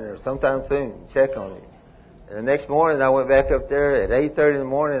the morning or sometime soon. Check on me. And the next morning, I went back up there at 8:30 in the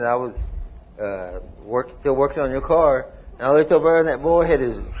morning. I was still working on your car. And I looked over and that boy had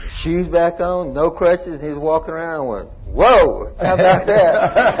his shoes back on, no crutches, and he was walking around and went, "Whoa, how about that?"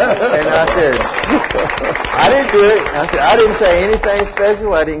 And I said, "I didn't do it." I said, "I didn't say anything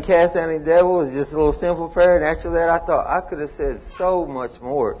special. I didn't cast out any devil. It was just a little simple prayer." And after that, I thought I could have said so much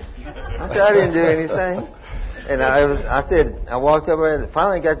more. I said, "I didn't do anything." And I walked over and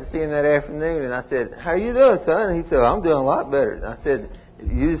finally got to see him that afternoon. And I said, "How are you doing, son?" And he said, "I'm doing a lot better." And I said,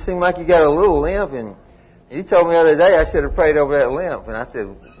 "You just seem like you got a little limp." And he told me the other day I should have prayed over that limp. And I said,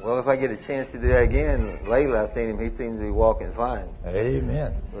 "Well, if I get a chance to do that again," lately I've seen him, he seems to be walking fine.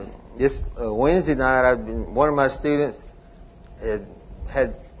 Amen. This Wednesday night, one of my students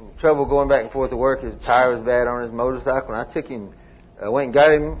had trouble going back and forth to work. His tire was bad on his motorcycle. And I went and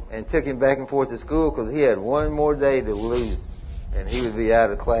got him and took him back and forth to school because he had one more day to lose. And he would be out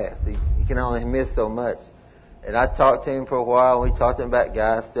of class. He can only miss so much. And I talked to him for a while. We talked to him about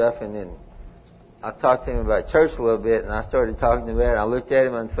guy stuff. And then I talked to him about church a little bit, and I started talking to him about it. I looked at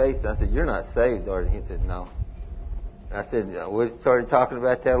him in the face, and I said, "You're not saved, are you?" He said, "No." And I said, we started talking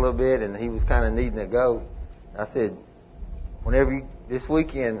about that a little bit, and he was kind of needing to go. I said, this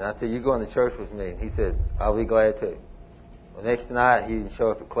weekend, I said, "You're going to church with me." And he said, "I'll be glad to." Well, next night, he didn't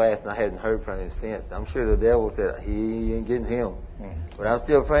show up at class, and I hadn't heard from him since. I'm sure the devil said, he ain't getting him. But I'm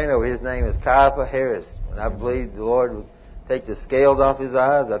still praying over. His name is Caiaphas Harris, and I believe the Lord would take the scales off his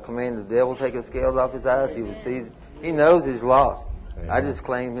eyes. I command the devil to take the scales off his eyes. He knows he's lost. Amen. I just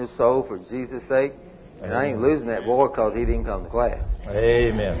claim his soul for Jesus' sake. And I ain't losing that boy because he didn't come to class.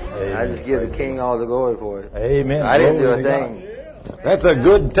 Amen. Amen. I just give the King all the glory for it. Amen. I didn't do a thing. That's a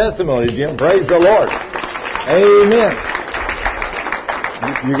good testimony, Jim. Praise the Lord. Amen.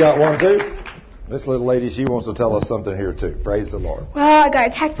 You got one too? This little lady, she wants to tell us something here too. Praise the Lord. Well, I got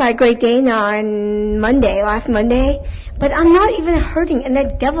attacked by a Great Dane on last Monday, but I'm not even hurting, and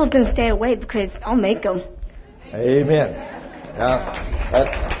that devil's going to stay away because I'll make him. Amen.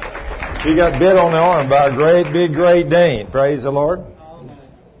 She got bit on the arm by a Great Dane. Praise the Lord.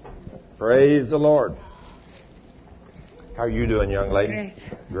 Praise the Lord. How are you doing, young lady? Great.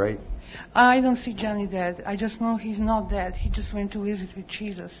 Great. I don't see Johnny dead. I just know he's not dead. He just went to visit with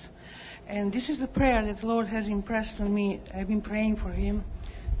Jesus. And this is the prayer that the Lord has impressed on me. I've been praying for him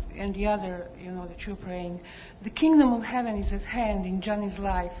and the other, that you're praying. The kingdom of heaven is at hand in Johnny's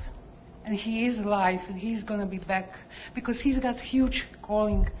life. And he is alive, and he's going to be back because he's got huge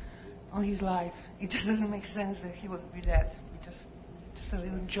calling on his life. It just doesn't make sense that he would be dead. Just a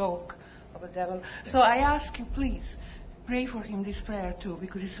little joke of a devil. So I ask you, please, pray for him this prayer too,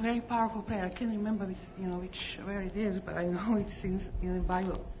 because it's a very powerful prayer. I can't remember where it is, but I know it's in the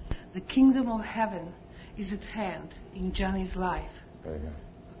Bible. The kingdom of heaven is at hand in Johnny's life. Amen.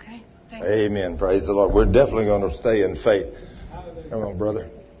 Okay? Thank you. Amen. Praise the Lord. We're definitely going to stay in faith. Come on, brother.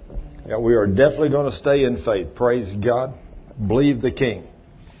 Yeah, we are definitely going to stay in faith. Praise God. Believe the King.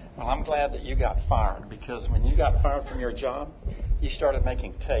 Well, I'm glad that you got fired, because when you got fired from your job, you started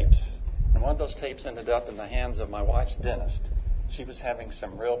making tapes. And one of those tapes ended up in the hands of my wife's dentist. She was having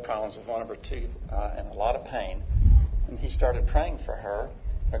some real problems with one of her teeth and a lot of pain. And he started praying for her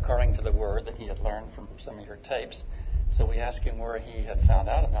according to the word that he had learned from some of your tapes. So we asked him where he had found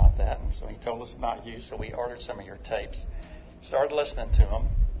out about that. And so he told us about you. So we ordered some of your tapes, started listening to them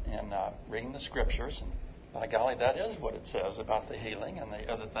and reading the scriptures. And by golly, that is what it says about the healing and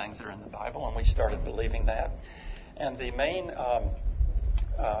the other things that are in the Bible. And we started believing that. And the main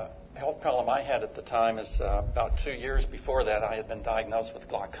health problem I had at the time is about 2 years before that, I had been diagnosed with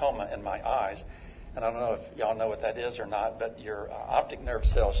glaucoma in my eyes. And I don't know if y'all know what that is or not, but your optic nerve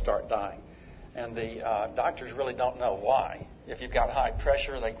cells start dying. And the doctors really don't know why. If you've got high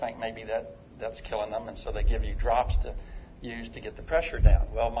pressure, they think maybe that's killing them, and so they give you drops to use to get the pressure down.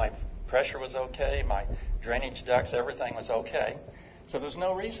 Well, my pressure was okay, my drainage ducts, everything was okay. So there's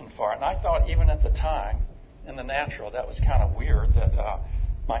no reason for it. And I thought even at the time, in the natural, that was kind of weird that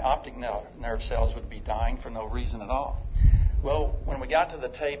my optic nerve cells would be dying for no reason at all. Well, when we got to the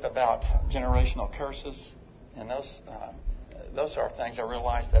tape about generational curses and those sort of things, I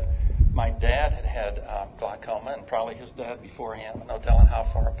realized that my dad had glaucoma, and probably his dad before him, no telling how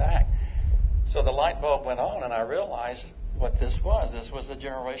far back. So the light bulb went on, and I realized what this was. This was a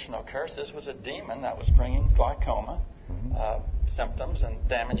generational curse. This was a demon that was bringing glaucoma symptoms and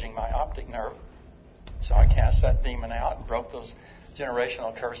damaging my optic nerve. So I cast that demon out and broke those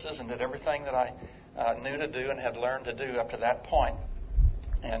generational curses and did everything that I knew to do and had learned to do up to that point.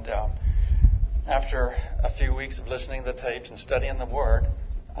 And after a few weeks of listening to the tapes and studying the Word,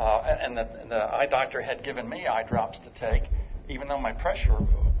 and the eye doctor had given me eye drops to take, even though my pressure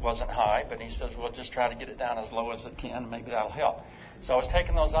wasn't high, but he says, well, just try to get it down as low as it can, maybe that'll help. So I was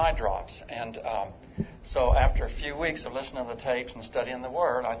taking those eye drops, and so after a few weeks of listening to the tapes and studying the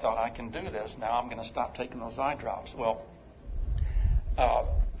Word, I thought, I can do this. Now I'm going to stop taking those eye drops. Well,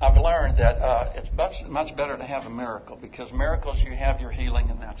 I've learned that it's much better to have a miracle, because miracles, you have your healing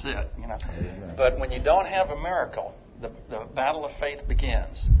and that's it. You know. But when you don't have a miracle, the battle of faith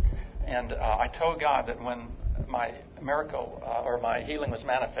begins. And I told God that when my miracle or my healing was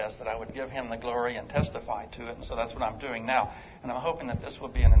manifest, that I would give Him the glory and testify to it. And so that's what I'm doing now. And I'm hoping that this will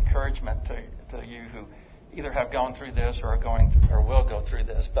be an encouragement to you who either have gone through this or will go through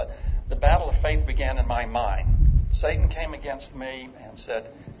this. But the battle of faith began in my mind. Satan came against me and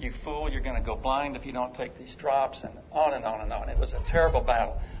said, you fool, you're going to go blind if you don't take these drops, and on and on and on. It was a terrible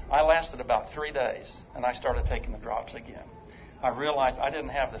battle. I lasted about 3 days, and I started taking the drops again. I realized I didn't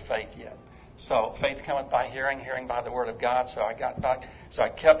have the faith yet. So faith cometh by hearing, hearing by the Word of God. So I got back. So I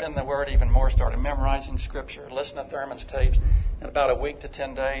kept in the Word even more, started memorizing Scripture, listening to Thurman's tapes. In about a week to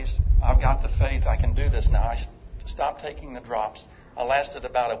 10 days, I've got the faith. I can do this now. I stopped taking the drops. I lasted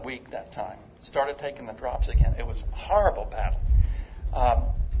about a week that time. Started taking the drops again. It was a horrible battle.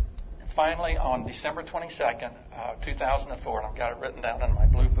 Finally, on December 22nd, 2004, and I've got it written down in my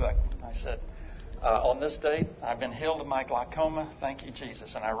blue book, I said, on this date, I've been healed of my glaucoma. Thank you,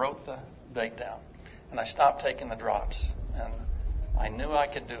 Jesus. And I wrote the date down. And I stopped taking the drops. And I knew I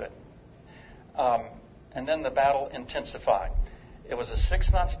could do it. And then the battle intensified. It was a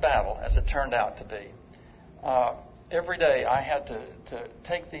 6-month battle, as it turned out to be. Every day I had to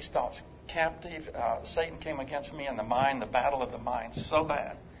take these thoughts captive. Satan came against me in the mind, the battle of the mind, so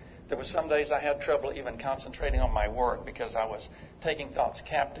bad. There were some days I had trouble even concentrating on my work because I was taking thoughts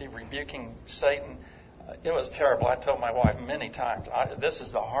captive, rebuking Satan. It was terrible. I told my wife many times, this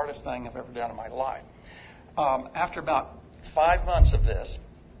is the hardest thing I've ever done in my life. After about 5 months of this,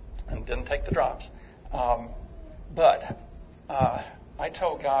 and didn't take the drops, but I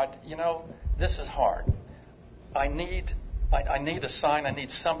told God, this is hard. I need a sign. I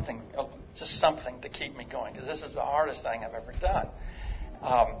need something, just something to keep me going, because this is the hardest thing I've ever done.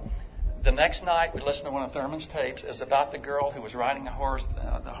 The next night, we listened to one of Thurman's tapes. It was about the girl who was riding a horse.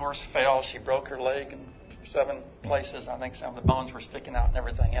 The horse fell. She broke her leg in 7 places. I think some of the bones were sticking out and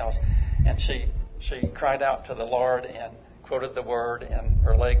everything else. And she cried out to the Lord and quoted the word, and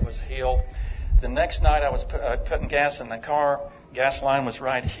her leg was healed. The next night, I was putting gas in the car. Gas line was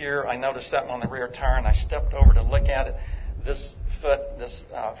right here. I noticed something on the rear tire, and I stepped over to look at it. This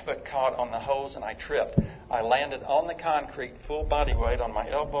foot caught on the hose, and I tripped. I landed on the concrete, full body weight on my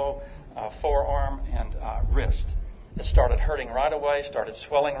elbow, forearm, and wrist. It started hurting right away, started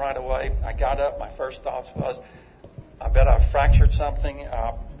swelling right away. I got up. My first thoughts was, I bet I fractured something.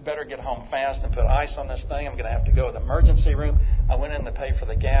 better get home fast and put ice on this thing. I'm going to have to go to the emergency room. I went in to pay for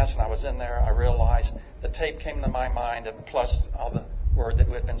the gas, and I was in there. I realized the tape came to my mind, and plus all the word that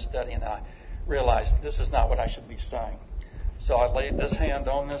we had been studying, and I realized this is not what I should be saying. So I laid this hand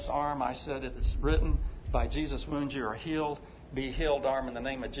on this arm. I said, it is written, by Jesus' wounds you are healed. Be healed, arm, in the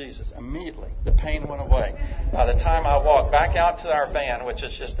name of Jesus. Immediately, the pain went away. By the time I walked back out to our van, which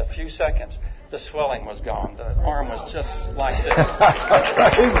is just a few seconds, the swelling was gone. The arm was just like this.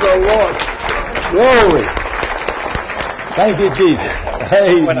 Praise the Lord. Glory. Thank you, Jesus.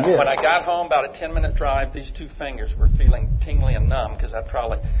 Amen. When I got home, about a 10-minute drive, these two fingers were feeling tingly and numb because I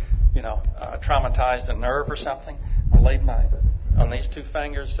probably, traumatized a nerve or something. I laid on these two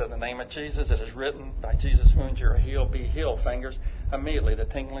fingers, said, in the name of Jesus, it is written, by Jesus' wounds you are healed, be healed, fingers. Immediately, the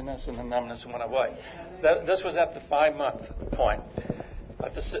tingliness and the numbness went away. This was at the 5-month point.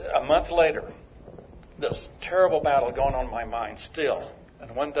 A month later, this terrible battle going on in my mind still.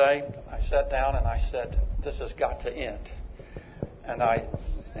 And one day, I sat down and I said, this has got to end. And I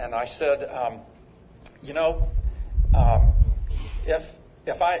said,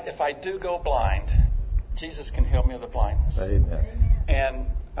 if I do go blind, Jesus can heal me of the blindness. Amen. And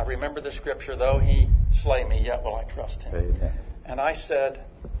I remember the scripture, though he slay me, yet will I trust him. Amen. And I said,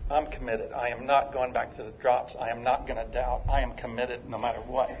 I'm committed. I am not going back to the drops. I am not going to doubt. I am committed no matter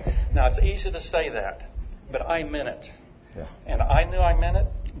what. Now, it's easy to say that, but I meant it. Yeah. And I knew I meant it.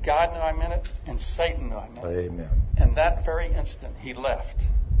 God knew I meant it. And Satan knew I meant it. Amen. And that very instant, he left.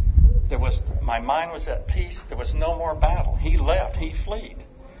 My mind was at peace. There was no more battle. He left. He fled.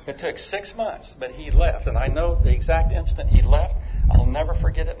 It took 6 months, but he left. And I know the exact instant he left, I'll never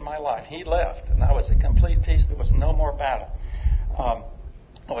forget it in my life. He left, and I was at complete peace. There was no more battle.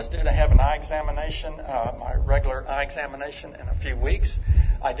 I was due to have an eye examination, my regular eye examination, in a few weeks.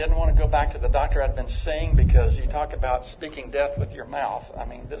 I didn't want to go back to the doctor I'd been seeing because you talk about speaking death with your mouth. I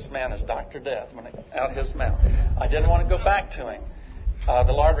mean, this man is Dr. Death out his mouth. I didn't want to go back to him.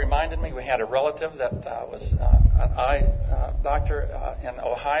 The Lord reminded me we had a relative that was an eye doctor in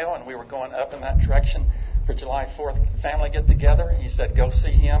Ohio, and we were going up in that direction for July 4th family get-together. He said, go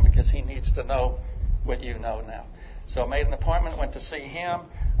see him because he needs to know what you know now. So I made an appointment, went to see him.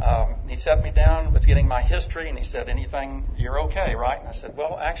 He sat me down, was getting my history, and he said, anything, you're okay, right? And I said,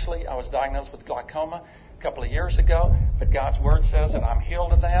 well, actually, I was diagnosed with glaucoma a couple of years ago, but God's Word says that I'm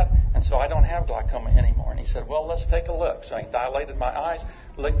healed of that, and so I don't have glaucoma anymore. And he said, well, let's take a look. So he dilated my eyes,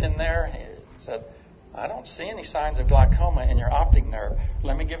 looked in there, he said, I don't see any signs of glaucoma in your optic nerve.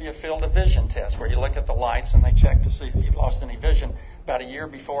 Let me give you a field of vision test where you look at the lights and they check to see if you've lost any vision. About a year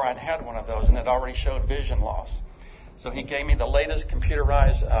before I'd had one of those, and it already showed vision loss. So he gave me the latest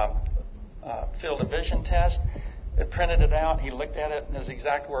computerized field of vision test. It printed it out. He looked at it, and his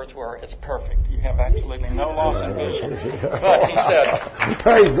exact words were, it's perfect. You have absolutely no loss in vision. But he said...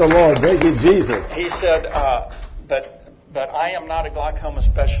 Praise the Lord. Thank you, Jesus. He said, but I am not a glaucoma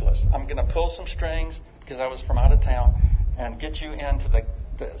specialist. I'm going to pull some strings, because I was from out of town, and get you into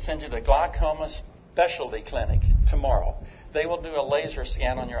send you to the glaucoma specialty clinic tomorrow. They will do a laser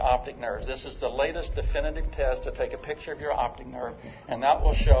scan on your optic nerves. This is the latest definitive test to take a picture of your optic nerve, and that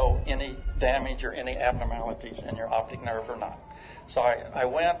will show any damage or any abnormalities in your optic nerve or not. So I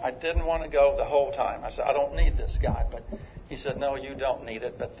went. I didn't want to go the whole time. I said, I don't need this guy. But he said, no, you don't need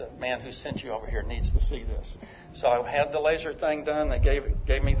it, but the man who sent you over here needs to see this. So I had the laser thing done. They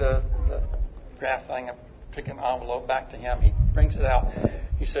gave me the graph thing. I took an envelope back to him. He brings it out.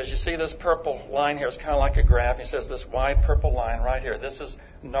 He says, you see this purple line here? It's kind of like a graph. He says, this wide purple line right here, this is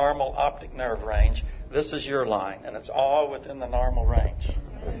normal optic nerve range. This is your line, and it's all within the normal range.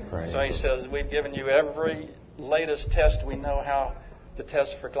 So he says, we've given you every latest test we know how to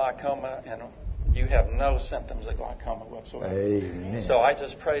test for glaucoma, and you have no symptoms of glaucoma whatsoever. Amen. So I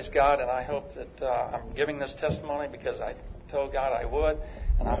just praise God, and I hope that I'm giving this testimony because I told God I would.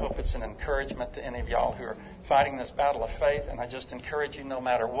 And I hope it's an encouragement to any of y'all who are fighting this battle of faith. And I just encourage you, no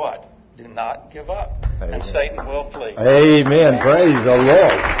matter what, do not give up. Amen. And Satan will flee. Amen. Praise the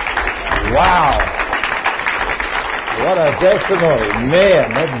Lord. Wow. What a testimony. Man,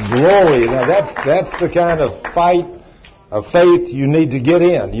 that's glory. Now that's the kind of fight of faith you need to get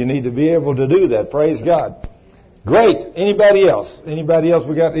in. You need to be able to do that. Praise God. Great. Anybody else? Anybody else?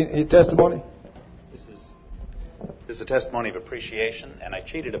 We got any testimony? This is a testimony of appreciation, and I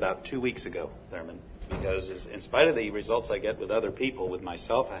cheated about 2 weeks ago, Thurman, because in spite of the results I get with other people, with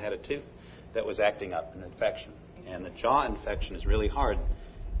myself, I had a tooth that was acting up, an infection. And the jaw infection is really hard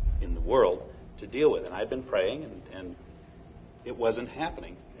in the world to deal with. And I'd been praying, and it wasn't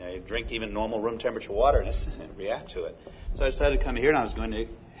happening. I drink even normal room temperature water and react to it. So I decided to come here, and I was going to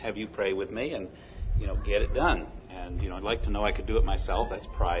have you pray with me and, get it done. And, I'd like to know I could do it myself. That's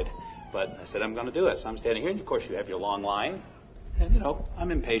pride. But I said, I'm going to do it. So I'm standing here, and of course you have your long line. And,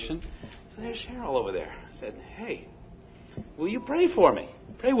 I'm impatient. So there's Cheryl over there. I said, hey, will you pray for me?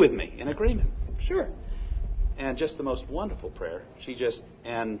 Pray with me in agreement. Sure. And just the most wonderful prayer.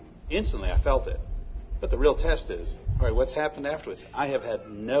 And instantly I felt it. But the real test is, all right, what's happened afterwards? I have had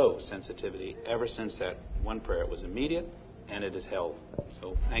no sensitivity ever since that one prayer. It was immediate, and it is held.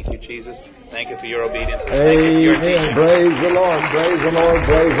 So thank you, Jesus. Thank you for your obedience. And thank you for your teaching. Praise the Lord. Praise the Lord.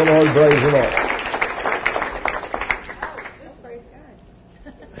 Praise the Lord. Praise the Lord.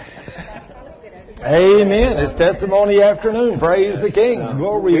 Amen. It's testimony afternoon. Praise the King.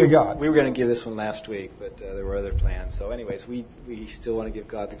 Glory to God. We were going to give this one last week, but there were other plans. So anyways, we still want to give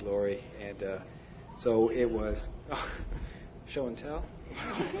God the glory. And so it was show and tell.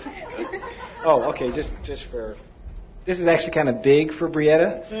 Oh, okay. Just for this is actually kind of big for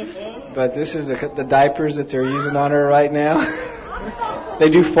Brietta, but this is the diapers that they're using on her right now. They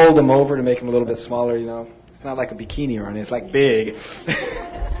do fold them over to make them a little bit smaller. It's not like a bikini or anything. It's like big.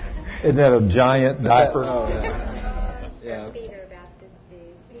 Isn't that a giant diaper? Oh, yeah.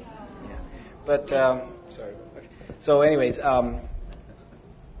 But sorry. Okay. So, anyways,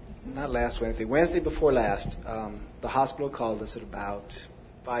 not last Wednesday. Wednesday before last, the hospital called us at about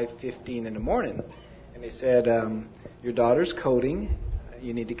 5:15 in the morning, and they said, "Your daughter's coding.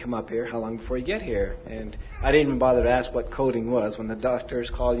 You need to come up here. How long before you get here?" And I didn't even bother to ask what coding was. When the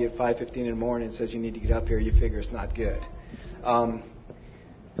doctors call you at 5:15 in the morning and says you need to get up here, you figure it's not good.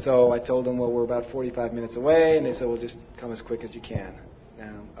 So I told them, well, we're about 45 minutes away, and they said, well, just come as quick as you can.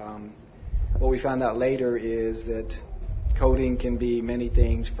 Now, what we found out later is that coding can be many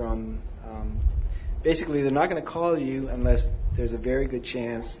things from, basically they're not going to call you unless there's a very good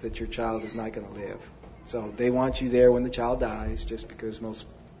chance that your child is not going to live. So they want you there when the child dies, just because most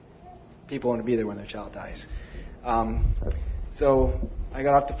people want to be there when their child dies. So I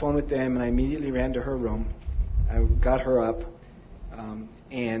got off the phone with them, and I immediately ran to her room. I got her up.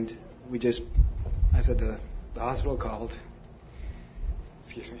 And I said the hospital called.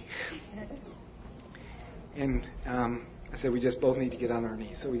 Excuse me. And I said, we just both need to get on our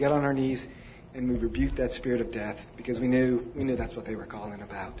knees. So we got on our knees and we rebuked that spirit of death because we knew that's what they were calling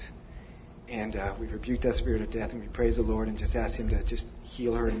about. And we rebuked that spirit of death and we praised the Lord and just asked Him to just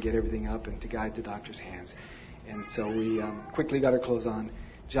heal her and get everything up and to guide the doctor's hands. And so we quickly got her clothes on,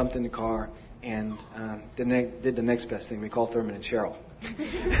 jumped in the car, and did the next best thing. We called Thurman and Cheryl.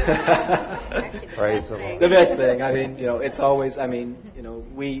 Praise the Lord. The best thing. I mean, it's always. I mean,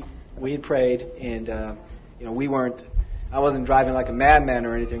 we had prayed, and I wasn't driving like a madman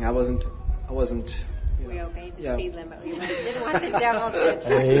or anything. I wasn't. We obeyed the speed limit. We didn't want the devil to.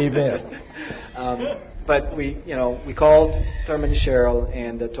 Amen. But we called Thurman and Cheryl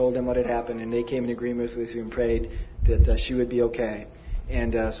and told them what had happened, and they came in agreement with us and prayed that she would be okay.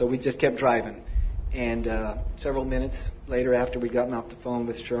 And so we just kept driving. And several minutes later, after we'd gotten off the phone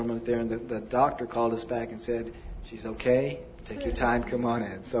with Sherman there, and the doctor called us back and said, she's okay, take your time, come on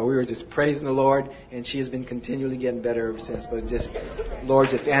in. So we were just praising the Lord, and she has been continually getting better ever since. But Lord,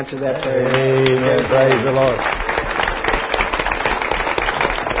 just answer that prayer. Amen. Praise the Lord.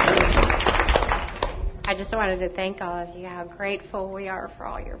 I just wanted to thank all of you, how grateful we are for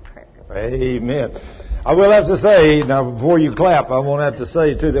all your prayers. Amen. I will have to say, now before you clap, I won't have to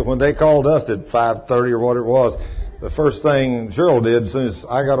say too that when they called us at 5:30 or what it was, the first thing Cheryl did, as soon as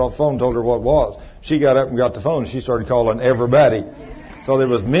I got off the phone and told her what it was, she got up and got the phone and she started calling everybody. So there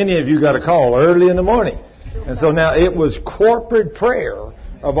was many of you got a call early in the morning. And so now it was corporate prayer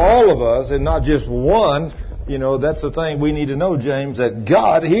of all of us and not just one. That's the thing we need to know, James, that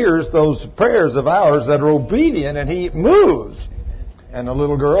God hears those prayers of ours that are obedient and He moves. And the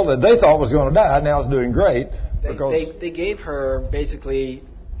little girl that they thought was going to die now is doing great. They gave her basically,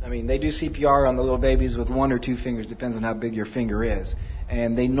 they do CPR on the little babies with one or two fingers, depends on how big your finger is.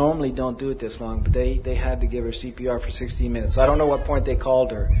 And they normally don't do it this long, but they had to give her CPR for 16 minutes. So I don't know what point they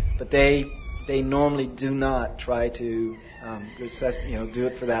called her, but they normally do not try to do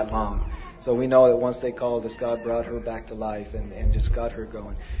it for that long. So we know that once they called us, God brought her back to life and just got her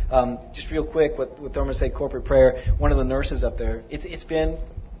going. Just real quick, with Thurman say corporate prayer, one of the nurses up there, it's been,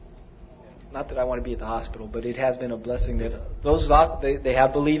 not that I want to be at the hospital, but it has been a blessing that they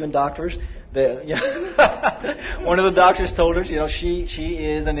have believing doctors. One of the doctors told her, she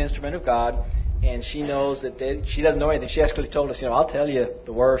is an instrument of God, and she knows that she doesn't know anything. She actually told us, I'll tell you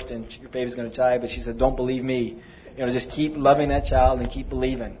the worst, and your baby's going to die, but she said, don't believe me. Just keep loving that child and keep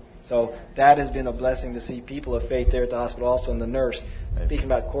believing. So that has been a blessing to see people of faith there at the hospital also, and the nurse. Speaking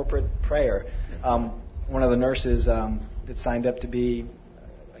about corporate prayer, one of the nurses that signed up to be,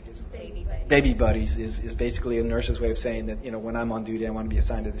 baby buddies is basically a nurse's way of saying that, when I'm on duty, I want to be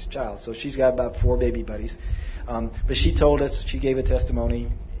assigned to this child. So she's got about 4 baby buddies. But she told us, she gave a testimony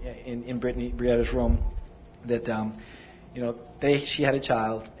in Brietta's room that, she had a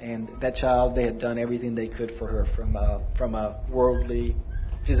child, and that child, they had done everything they could for her from a worldly,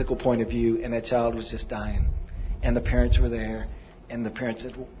 physical point of view, and that child was just dying. And the parents were there, and the parents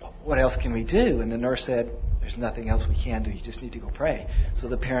said, what else can we do? And the nurse said, there's nothing else we can do. You just need to go pray. So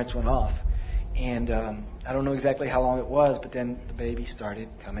the parents went off. And I don't know exactly how long it was, but then the baby started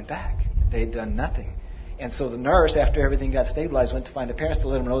coming back. They'd done nothing. And so the nurse, after everything got stabilized, went to find the parents to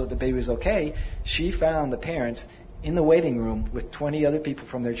let them know that the baby was okay. She found the parents in the waiting room with 20 other people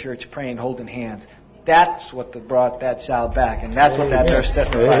from their church praying, holding hands. That's what brought that child back. And that's what that nurse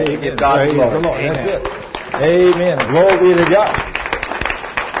testified to give God glory. Amen. That's it. Amen. Glory be to God.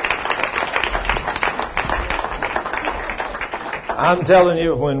 I'm telling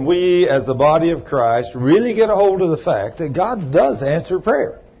you, when we as the body of Christ really get a hold of the fact that God does answer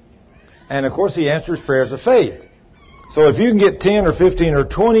prayer. And of course He answers prayers of faith. So if you can get 10 or 15 or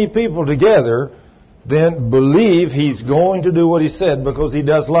 20 people together, then believe He's going to do what He said, because He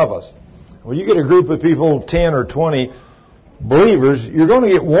does love us. When you get a group of people, 10 or 20 believers, you're going to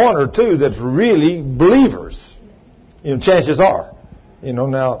get 1 or 2 that's really believers. Chances are.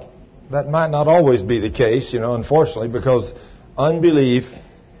 Now, that might not always be the case, unfortunately, because unbelief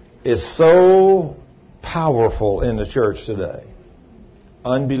is so powerful in the church today.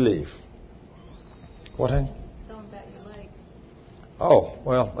 Unbelief. What, honey? Oh,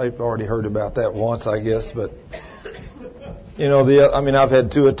 well, they've already heard about that once, I guess. But, I've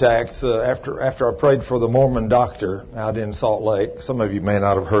had 2 attacks after I prayed for the Mormon doctor out in Salt Lake. Some of you may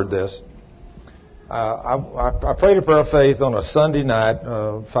not have heard this. I prayed a prayer of faith on a Sunday night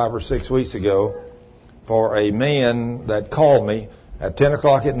 5 or 6 weeks ago for a man that called me at 10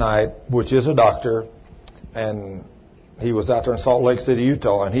 o'clock at night, which is a doctor, and he was out there in Salt Lake City,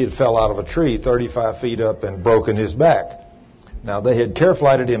 Utah, and he had fell out of a tree 35 feet up and broken his back. Now, they had care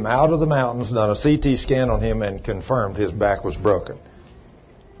flighted him out of the mountains, done a CT scan on him, and confirmed his back was broken.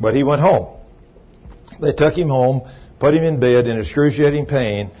 But he went home. They took him home, put him in bed in excruciating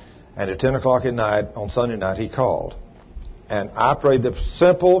pain, and at 10 o'clock at night, on Sunday night, he called. And I prayed the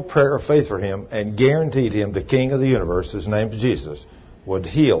simple prayer of faith for him and guaranteed him the King of the universe, his name is Jesus, would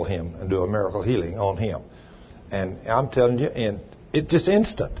heal him and do a miracle healing on him. And I'm telling you, and it just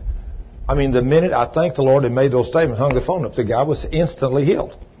instant. The minute I thanked the Lord and made those statements, hung the phone up, the guy was instantly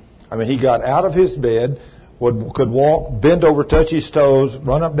healed. He got out of his bed, could walk, bend over, touch his toes,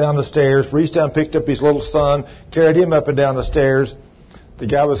 run up down the stairs, reached down, picked up his little son, carried him up and down the stairs. The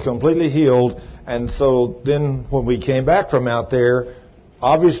guy was completely healed. And so then when we came back from out there,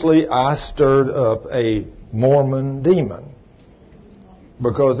 obviously I stirred up a Mormon demon.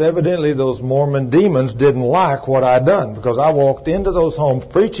 Because evidently those Mormon demons didn't like what I'd done. Because I walked into those homes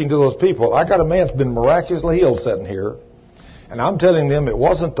preaching to those people. I got a man that's been miraculously healed sitting here. And I'm telling them it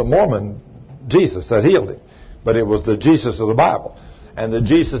wasn't the Mormon Jesus that healed him. But it was the Jesus of the Bible. And the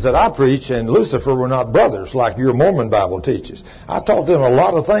Jesus that I preach and Lucifer were not brothers like your Mormon Bible teaches. I taught them a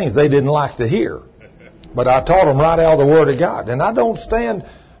lot of things they didn't like to hear. But I taught them right out of the Word of God. And I don't stand,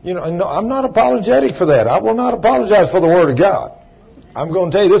 I'm not apologetic for that. I will not apologize for the Word of God. I'm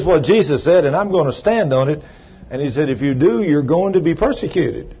going to tell you this is what Jesus said, and I'm going to stand on it. And He said, if you do, you're going to be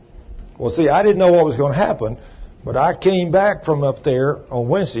persecuted. Well, see, I didn't know what was going to happen, but I came back from up there on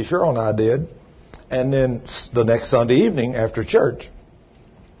Wednesday, Cheryl and I did, and then the next Sunday evening after church,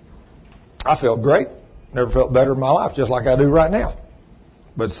 I felt great. Never felt better in my life, just like I do right now.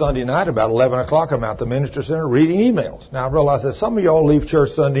 But Sunday night, about 11 o'clock, I'm out the minister center reading emails. Now, I realize that some of y'all leave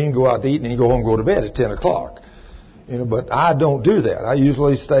church Sunday and go out to eat, and you go home and go to bed at 10 o'clock. But I don't do that. I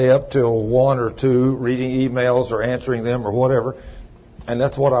usually stay up till 1 or 2 reading emails or answering them or whatever. And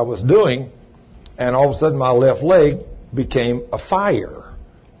that's what I was doing. And all of a sudden, my left leg became a fire.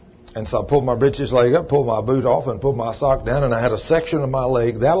 And so I pulled my breeches leg up, pulled my boot off, and pulled my sock down. And I had a section of my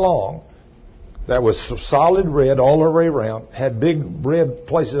leg that long that was solid red all the way around, had big red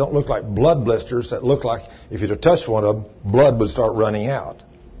places that don't look like blood blisters, that looked like if you'd have touched one of them, blood would start running out.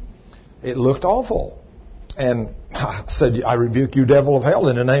 It looked awful. And I said, I rebuke you, devil of hell,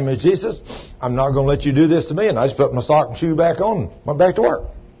 in the name of Jesus. I'm not going to let you do this to me. And I just put my sock and shoe back on and went back to work.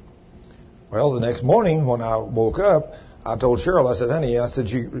 Well, the next morning when I woke up, I told Cheryl, I said, honey,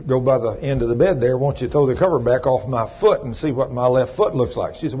 you go by the end of the bed there. Won't you throw the cover back off my foot and see what my left foot looks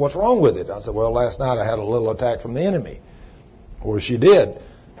like? She said, what's wrong with it? I said, well, last night I had a little attack from the enemy. Well, she did.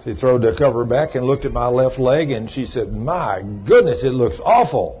 She threw the cover back and looked at my left leg, and she said, my goodness, it looks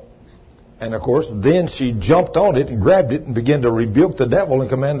awful. And, of course, then she jumped on it and grabbed it and began to rebuke the devil and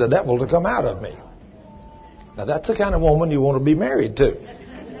command the devil to come out of me. Now, that's the kind of woman you want to be married to.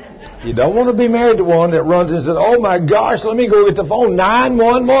 You don't want to be married to one that runs and says, oh, my gosh, let me go get the phone.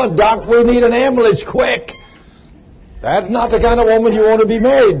 911, Doc, we need an ambulance, quick. That's not the kind of woman you want to be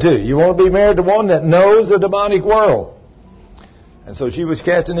married to. You want to be married to one that knows the demonic world. And so she was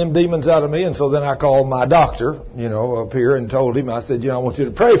casting them demons out of me, and so then I called my doctor, up here and told him, I said, I want you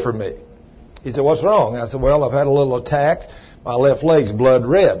to pray for me. He said, what's wrong? I said, well, I've had a little attack. My left leg's blood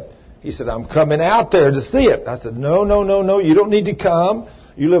red. He said, I'm coming out there to see it. I said, no, you don't need to come.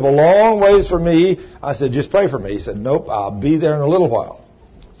 You live a long ways from me. I said, just pray for me. He said, nope, I'll be there in a little while.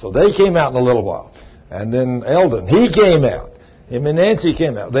 So they came out in a little while. And then Eldon, he came out. Him and Nancy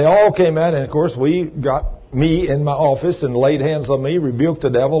came out. They all came out, and, of course, we got me in my office and laid hands on me, rebuked the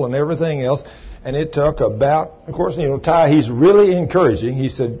devil and everything else. And it took about, of course, Ty, he's really encouraging. He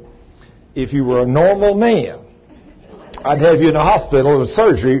said, if you were a normal man, I'd have you in a hospital with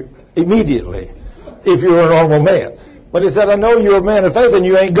surgery immediately if you were a normal man. But he said, I know you're a man of faith and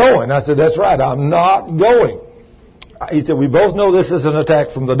you ain't going. I said, that's right, I'm not going. He said, we both know this is an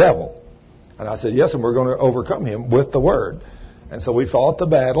attack from the devil. And I said, yes, and we're going to overcome him with the word. And so we fought the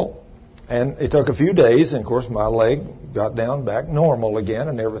battle, and it took a few days. And, of course, my leg got down back normal again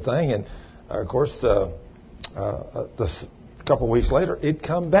and everything. And, of course, a couple of weeks later, it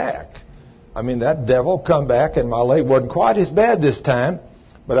come back. I mean, that devil come back, and my leg wasn't quite as bad this time.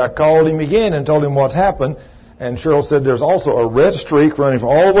 But I called him again and told him what happened. And Cheryl said there's also a red streak running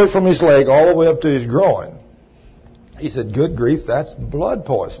all the way from his leg all the way up to his groin. He said, good grief, that's blood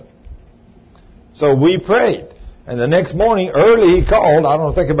poison. So we prayed. And the next morning, early, he called, I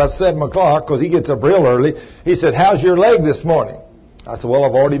don't think about 7 o'clock, because he gets up real early. He said, how's your leg this morning? I said, well,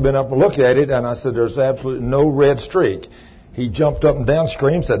 I've already been up and looked at it. And I said, there's absolutely no red streak. He jumped up and down,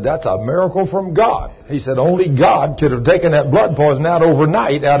 screamed, said, that's a miracle from God. He said, only God could have taken that blood poison out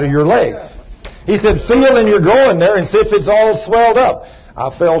overnight out of your leg. He said, feel in your groin there and see if it's all swelled up.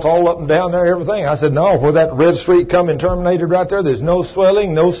 I felt all up and down there, everything. I said, no, where that red streak come and terminated right there, there's no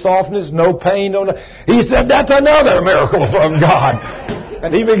swelling, no softness, no pain. He said, that's another miracle from God.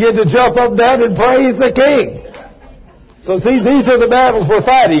 And he began to jump up and down and praise the King. So see, these are the battles we're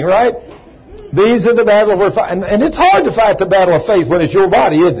fighting, right? These are the battles we're fighting. And it's hard to fight the battle of faith when it's your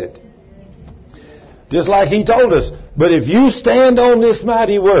body, isn't it? Just like he told us. But if you stand on this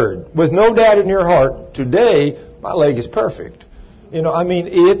mighty word with no doubt in your heart, today my leg is perfect.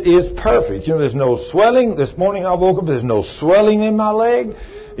 It is perfect. There's no swelling. This morning I woke up, there's no swelling in my leg.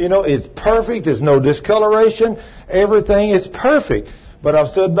 It's perfect. There's no discoloration. Everything is perfect. But I've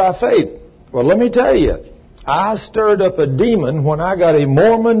stood by faith. Well, let me tell you, I stirred up a demon when I got a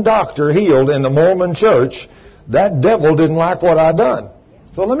Mormon doctor healed in the Mormon church. That devil didn't like what I done.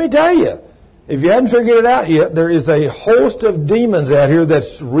 So let me tell you, if you haven't figured it out yet, there is a host of demons out here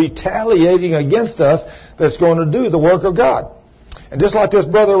that's retaliating against us that's going to do the work of God. And just like this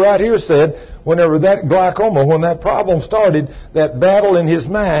brother right here said, whenever that glaucoma, when that problem started, that battle in his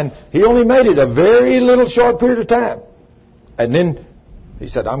mind, he only made it a very little short period of time. And then he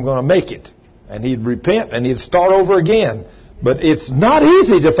said, I'm going to make it. And he'd repent and he'd start over again. But it's not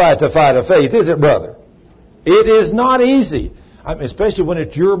easy to fight the fight of faith, is it, brother? It is not easy. Especially when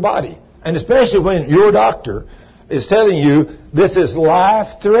it's your body. And especially when your doctor is telling you this is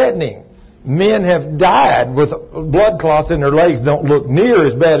life-threatening. Men have died with blood clots in their legs, don't look near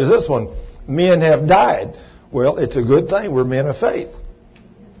as bad as this one. Men have died. Well, it's a good thing we're men of faith.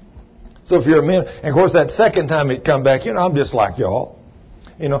 So if you're a man, and of course that second time it come back, I'm just like y'all.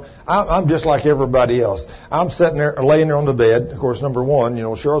 I'm just like everybody else. I'm sitting there, laying there on the bed. Of course, number one,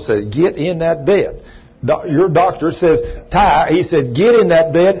 Cheryl said, get in that bed. Your doctor says, Ty, he said, get in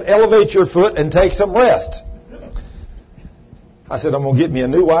that bed, elevate your foot, and take some rest. I said, I'm going to get me a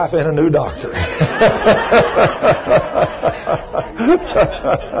new wife and a new doctor. I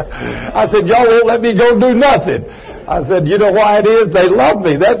said, y'all won't let me go do nothing. I said, you know why it is? They love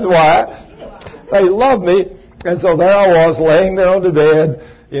me. That's why. They love me. And so there I was, laying there on the bed.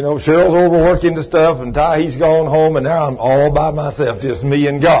 Cheryl's overworking the stuff, and Ty, he's gone home, and now I'm all by myself, just me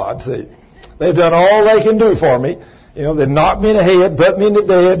and God, see. They've done all they can do for me. They knocked me in the head, put me in the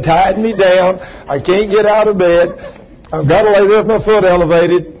bed, tied me down. I can't get out of bed. I've got to lay there with my foot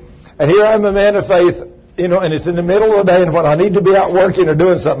elevated. And here I'm a man of faith, and it's in the middle of the day, and when I need to be out working or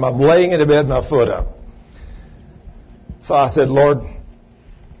doing something, I'm laying in the bed with my foot up. So I said, Lord,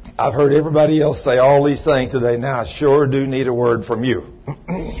 I've heard everybody else say all these things today. Now I sure do need a word from you.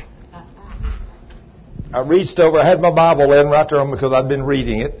 I reached over. I had my Bible laying right there because I'd been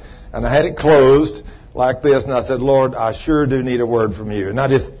reading it. And I had it closed. like this, and I said, Lord, I sure do need a word from you. And I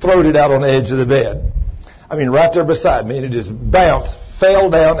just throwed it out on the edge of the bed. I mean, right there beside me, and it just bounced, fell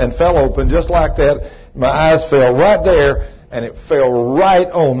down, and fell open just like that. My eyes fell right there, and it fell right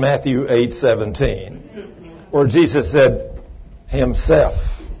on Matthew 8:17, where Jesus said himself,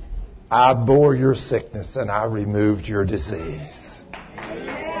 I bore your sickness and I removed your disease.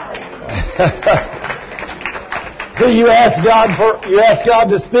 So you ask God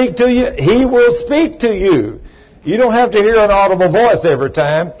to speak to you, He will speak to you. You don't have to hear an audible voice every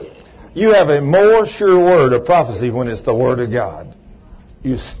time. You have a more sure word of prophecy when it's the Word of God.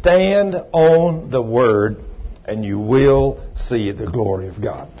 You stand on the Word and you will see the glory of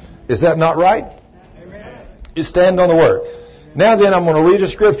God. Is that not right? Amen. You stand on the Word. Now then, I'm going to read a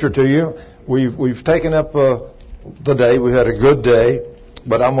scripture to you. We've taken up the day. We've had a good day.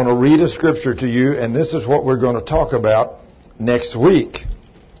 But I'm going to read a scripture to you, and this is what we're going to talk about next week.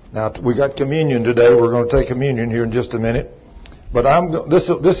 Now, we got communion today. We're going to take communion here in just a minute. But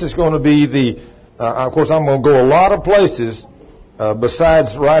this is going to be of course, I'm going to go a lot of places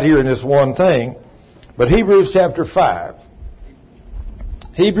besides right here in this one thing. But Hebrews chapter 5.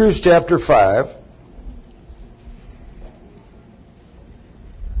 Hebrews chapter 5.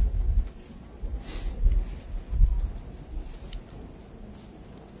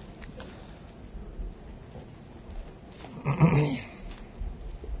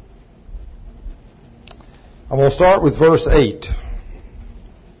 I'm going to start with verse 8.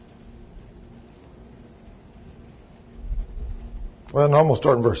 Well, no, I'm going to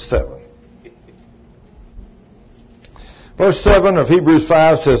start in verse 7. Verse 7 of Hebrews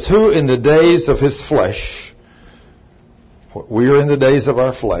 5 says, Who in the days of his flesh, we are in the days of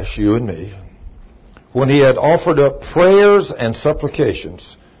our flesh, you and me, when he had offered up prayers and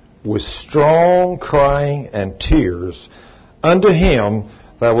supplications with strong crying and tears unto him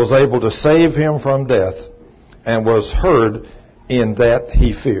that was able to save him from death, and was heard in that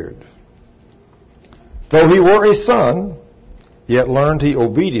he feared. Though he were a son, yet learned he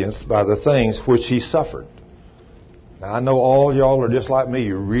obedience by the things which he suffered. Now, I know all y'all are just like me.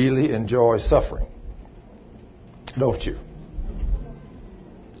 You really enjoy suffering, don't you?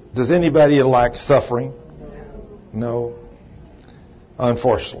 Does anybody like suffering? No.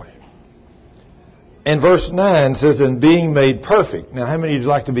 Unfortunately. And verse 9 says, in being made perfect. Now, how many of you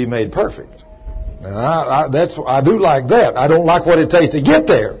like to be made perfect? Now, I do like that. I don't like what it takes to get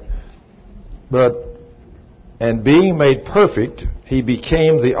there. But, and being made perfect, he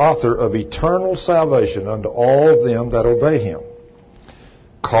became the author of eternal salvation unto all them that obey him.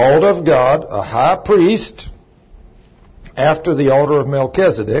 Called of God, a high priest, after the order of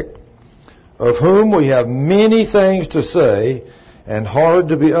Melchizedek, of whom we have many things to say, and hard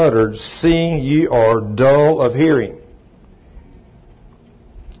to be uttered, seeing ye are dull of hearing.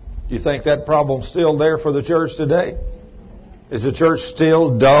 You think that problem's still there for the church today? Is the church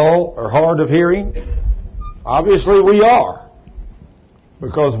still dull or hard of hearing? Obviously we are.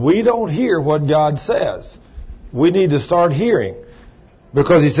 Because we don't hear what God says. We need to start hearing.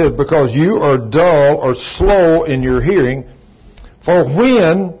 Because he said, because you are dull or slow in your hearing, for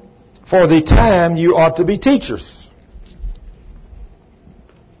the time you ought to be teachers.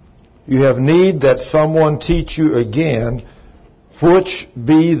 You have need that someone teach you again, which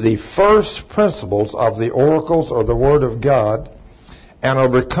be the first principles of the oracles or the Word of God, and are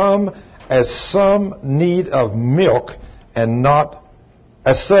become as some need of milk, and not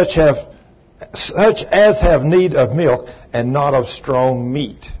as such as have need of milk, and not of strong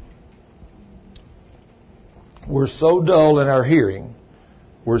meat. We're so dull in our hearing,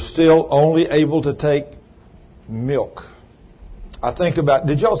 we're still only able to take milk. I think about,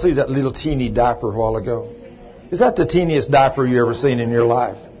 did y'all see that little teeny diaper a while ago? Is that the teeniest diaper you ever seen in your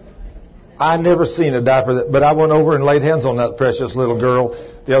life? I never seen a diaper but I went over and laid hands on that precious little girl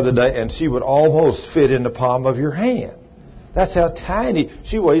the other day, and she would almost fit in the palm of your hand. That's how tiny.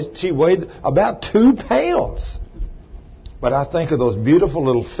 She weighed about 2 pounds. But I think of those beautiful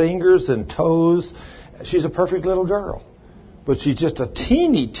little fingers and toes. She's a perfect little girl. But she's just a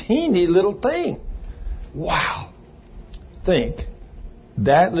teeny, teeny little thing. Wow. Think.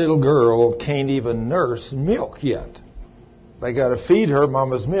 That little girl can't even nurse milk yet. They got to feed her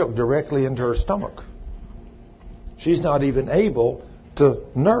mama's milk directly into her stomach. She's not even able to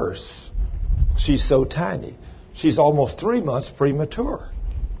nurse. She's so tiny. She's almost 3 months premature.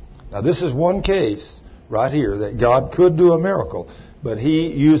 Now, this is one case right here that God could do a miracle, but He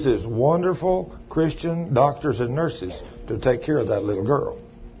uses wonderful Christian doctors and nurses to take care of that little girl.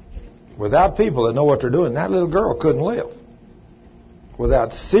 Without people that know what they're doing, that little girl couldn't live.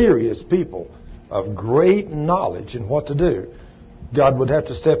 Without serious people of great knowledge in what to do, God would have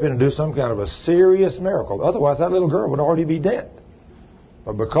to step in and do some kind of a serious miracle. Otherwise, that little girl would already be dead.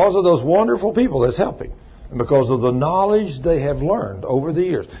 But because of those wonderful people that's helping, and because of the knowledge they have learned over the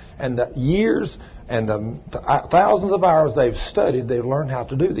years, and the years and the thousands of hours they've studied, they've learned how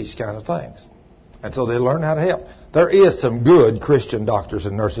to do these kind of things. And so they learn how to help. There is some good Christian doctors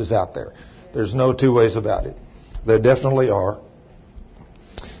and nurses out there. There's no two ways about it. There definitely are.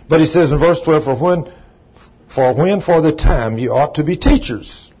 But he says in verse 12, for the time you ought to be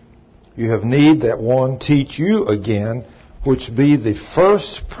teachers, you have need that one teach you again, which be the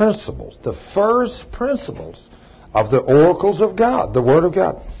first principles of the oracles of God, the Word of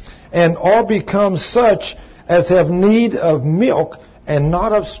God, and are become such as have need of milk and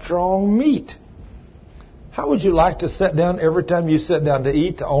not of strong meat. How would you like to sit down every time you sit down to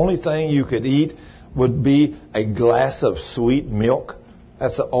eat? The only thing you could eat would be a glass of sweet milk.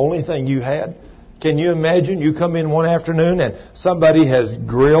 That's the only thing you had. Can you imagine you come in one afternoon and somebody has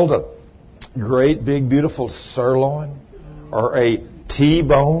grilled a great big beautiful sirloin or a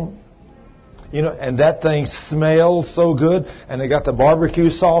T-bone, and that thing smells so good, and they got the barbecue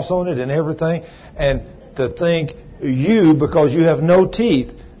sauce on it and everything, and to think because you have no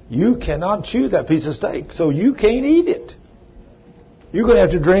teeth, you cannot chew that piece of steak, so you can't eat it. You're going to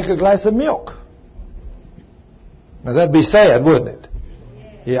have to drink a glass of milk. Now that'd be sad, wouldn't it?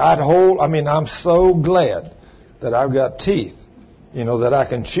 Yeah, I'm so glad that I've got teeth, that I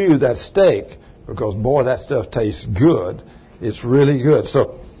can chew that steak, because boy, that stuff tastes good. It's really good.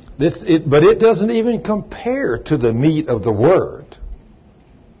 So but it doesn't even compare to the meat of the Word.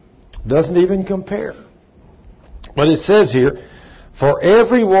 Doesn't even compare. But it says here, for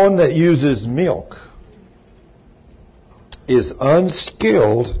everyone that uses milk is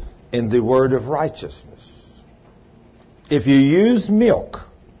unskilled in the word of righteousness. If you use milk,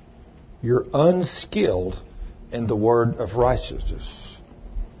 you're unskilled in the word of righteousness.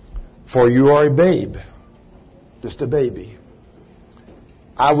 For you are a babe, just a baby.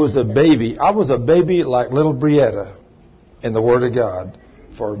 I was a baby like little Brietta in the Word of God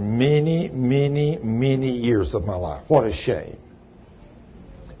for many, many, many years of my life. What a shame.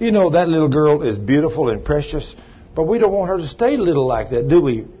 That little girl is beautiful and precious, but we don't want her to stay little like that, do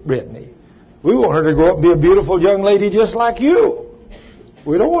we, Brittany? We want her to grow up and be a beautiful young lady just like you.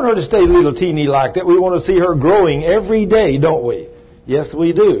 We don't want her to stay little teeny like that. We want to see her growing every day, don't we? Yes,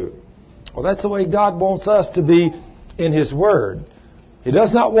 we do. Well, that's the way God wants us to be in His Word. He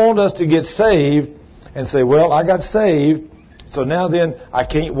does not want us to get saved and say, well, I got saved, so now then I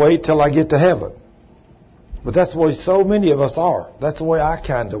can't wait till I get to heaven. But that's the way so many of us are. That's the way I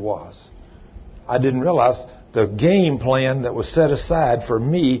kind of was. I didn't realize the game plan that was set aside for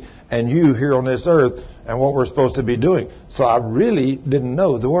me and you here on this earth and what we're supposed to be doing. So I really didn't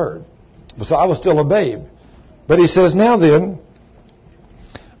know the Word. So I was still a babe. But he says, now then,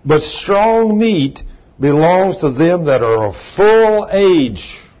 but strong meat belongs to them that are of full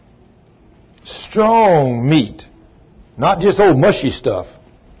age. Strong meat. Not just old mushy stuff.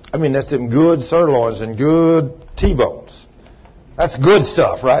 That's them good sirloins and good T-bones. That's good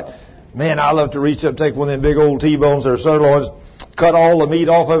stuff, right? Man, I love to reach up, take one of them big old T-bones or sirloins, cut all the meat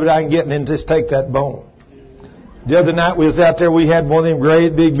off of it I can get, and then just take that bone. The other night we was out there, we had one of them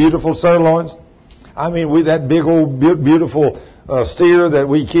great, big, beautiful sirloins. That big old, beautiful steer that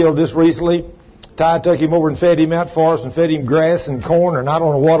we killed just recently. Ty took him over and fed him out for us and fed him grass and corn and I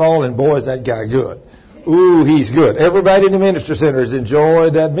don't know what all, and boy, is that guy good. Ooh, he's good. Everybody in the ministry center has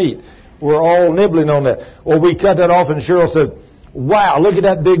enjoyed that meat. We're all nibbling on that. Well, we cut that off and Cheryl said, wow, look at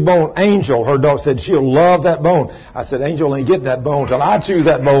that big bone. Angel, her dog, said she'll love that bone. I said, Angel ain't getting that bone till I chew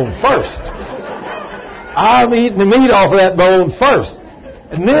that bone first. I'm eating the meat off of that bone first.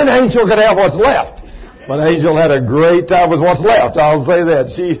 And then Angel could have what's left. But Angel had a great time with what's left. I'll say that.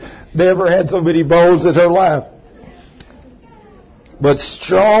 She never had so many bones in her life. But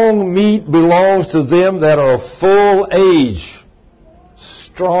strong meat belongs to them that are full age.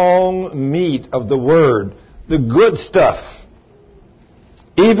 Strong meat of the Word. The good stuff.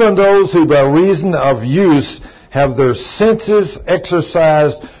 Even those who by reason of use have their senses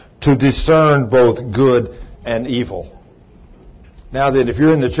exercised to discern both good and evil. Now then, if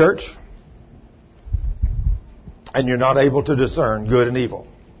you're in the church and you're not able to discern good and evil,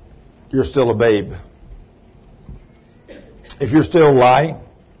 you're still a babe. If you're still lying,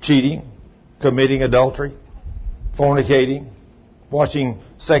 cheating, committing adultery, fornicating, watching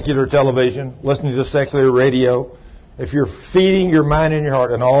secular television, listening to secular radio, if you're feeding your mind and your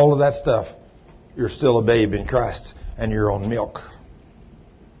heart and all of that stuff, you're still a babe in Christ and you're on milk.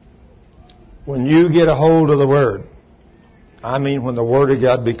 When you get a hold of the Word, when the Word of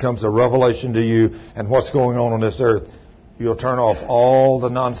God becomes a revelation to you and what's going on this earth, You'll turn off all the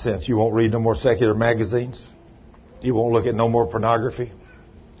nonsense. You won't read no more secular magazines. You won't look at no more pornography.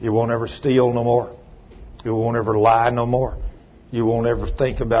 You won't ever steal no more. You won't ever lie no more. You won't ever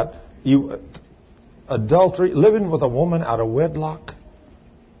think about adultery, living with a woman out of wedlock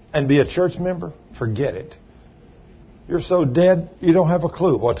and be a church member. Forget it. You're so dead, you don't have a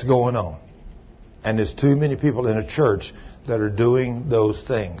clue what's going on. And there's too many people in a church that are doing those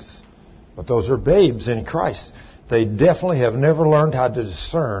things. But those are babes in Christ. They definitely have never learned how to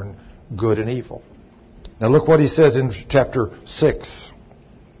discern good and evil. Now look what he says in chapter 6.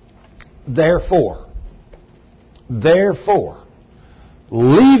 Therefore,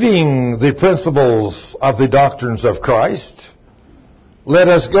 leaving the principles of the doctrines of Christ, let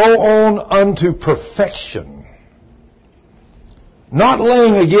us go on unto perfection, not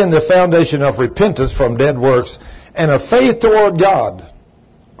laying again the foundation of repentance from dead works and of faith toward God,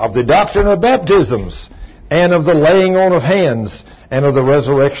 of the doctrine of baptisms, and of the laying on of hands, and of the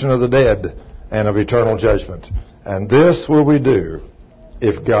resurrection of the dead, and of eternal judgment. And this will we do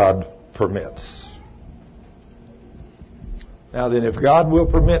if God permits. Now then, if God will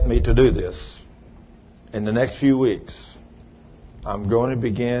permit me to do this, in the next few weeks, I'm going to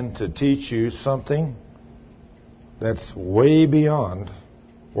begin to teach you something that's way beyond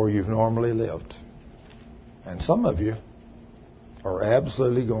where you've normally lived. And some of you are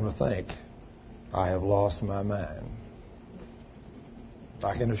absolutely going to think, I have lost my mind.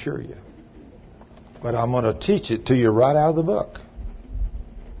 I can assure you. But I'm going to teach it to you right out of the book.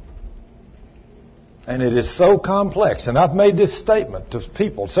 And it is so complex. And I've made this statement to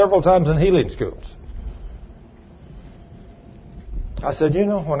people several times in healing schools. I said,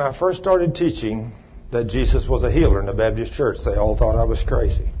 when I first started teaching that Jesus was a healer in the Baptist church, they all thought I was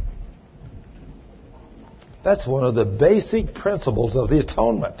crazy. That's one of the basic principles of the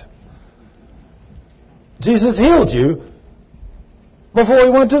atonement. Jesus healed you before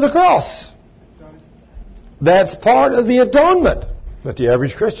he went to the cross. That's part of the atonement. But the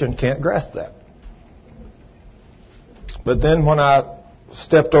average Christian can't grasp that. But then when I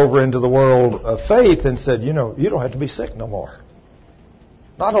stepped over into the world of faith and said, you don't have to be sick no more.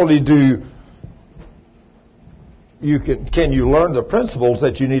 Not only can you learn the principles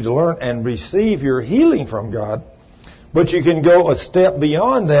that you need to learn and receive your healing from God, but you can go a step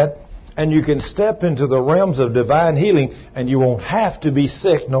beyond that and you can step into the realms of divine healing and you won't have to be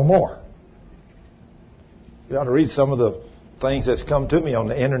sick no more. You ought to read some of the things that's come to me on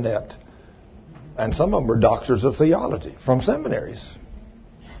the internet. And some of them are doctors of theology from seminaries.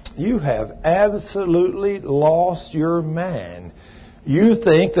 You have absolutely lost your mind. You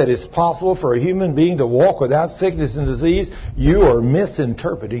think that it's possible for a human being to walk without sickness and disease? You are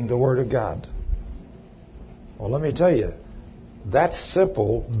misinterpreting the Word of God. Well, let me tell you, that's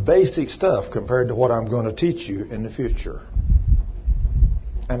simple, basic stuff compared to what I'm going to teach you in the future.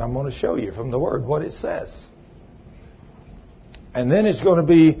 And I'm going to show you from the Word what it says. And then it's going to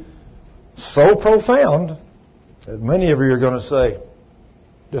be so profound that many of you are going to say,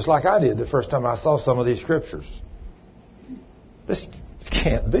 just like I did the first time I saw some of these scriptures, this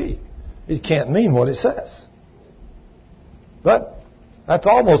can't be. It can't mean what it says. But that's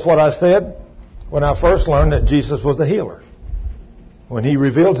almost what I said when I first learned that Jesus was a healer. When he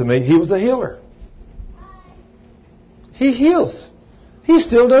revealed to me he was a healer. He heals. He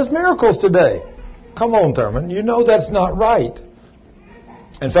still does miracles today. Come on, Thurman. You know that's not right.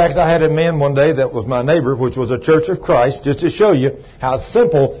 In fact, I had a man one day that was my neighbor, which was a Church of Christ, just to show you how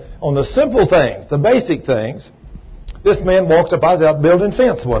simple, on the simple things, the basic things, this man walked up. I was out building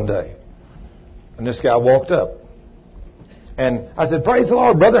fence one day. And this guy walked up. And I said, praise the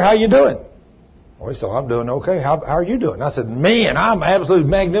Lord, brother, how you doing? Well, he said, I'm doing okay. How are you doing? I said, man, I'm absolutely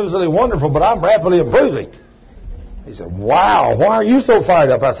magnificently wonderful, but I'm rapidly improving. He said, wow, why are you so fired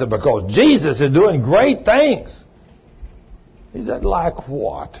up? I said, because Jesus is doing great things. He said, like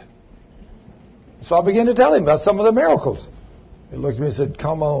what? So I began to tell him about some of the miracles. He looked at me and said,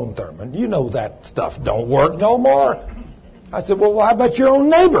 come on, Thurman, you know that stuff don't work no more. I said, well, how about your own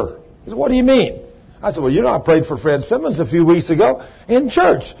neighbor? He said, what do you mean? I said, well, I prayed for Fred Simmons a few weeks ago in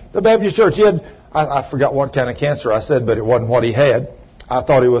church, the Baptist church. He had, I forgot what kind of cancer I said, but it wasn't what he had. I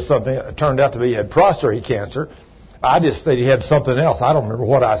thought it was something, it turned out to be he had prostate cancer. I just said he had something else. I don't remember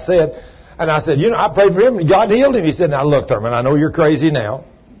what I said. And I said, I prayed for him and God healed him. He said, now look, Thurman, I know you're crazy now.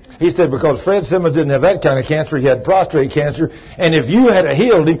 He said, because Fred Simmons didn't have that kind of cancer, he had prostate cancer. And if you had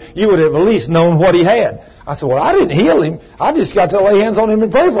healed him, you would have at least known what he had. I said, well, I didn't heal him. I just got to lay hands on him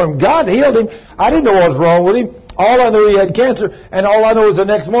and pray for him. God healed him. I didn't know what was wrong with him. All I knew he had cancer. And all I know is the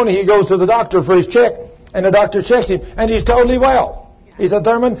next morning he goes to the doctor for his check. And the doctor checks him. And he's totally well. He said,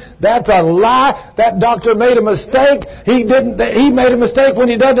 Thurman, that's a lie. That doctor made a mistake. He made a mistake when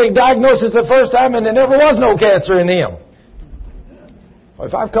he done the diagnosis the first time, and there never was no cancer in him. Well,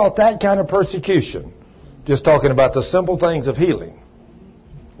 if I've caught that kind of persecution, just talking about the simple things of healing,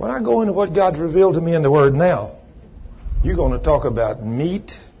 when I go into what God's revealed to me in the Word now, you're going to talk about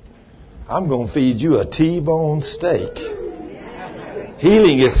meat. I'm going to feed you a T-bone steak.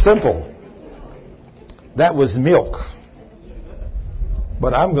 Healing is simple. That was milk.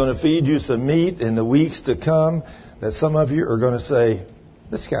 But I'm going to feed you some meat in the weeks to come that some of you are going to say,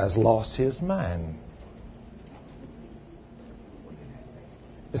 this guy's lost his mind.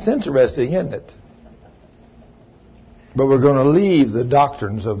 It's interesting, isn't it? But we're going to leave the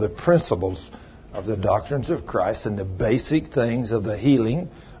doctrines of the principles of the doctrines of Christ and the basic things of the healing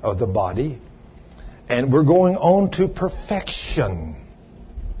of the body. And we're going on to perfection.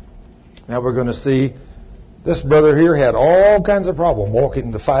 Now we're going to see this brother here had all kinds of problems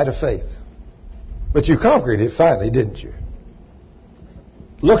walking the fight of faith. But you conquered it finally, didn't you?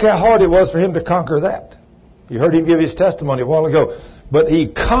 Look how hard it was for him to conquer that. You heard him give his testimony a while ago. But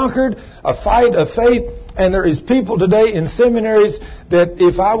he conquered a fight of faith. And there is people today in seminaries that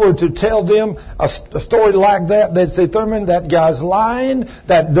if I were to tell them a story like that, they'd say, Thurman, that guy's lying.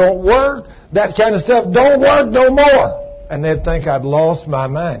 That don't work. That kind of stuff don't work no more. And they'd think I'd lost my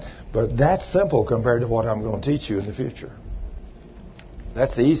mind. But that's simple compared to what I'm going to teach you in the future.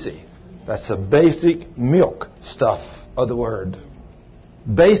 That's easy. That's the basic milk stuff of the Word.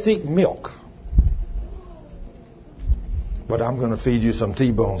 Basic milk. But I'm going to feed you some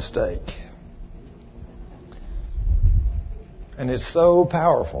T-bone steak. And it's so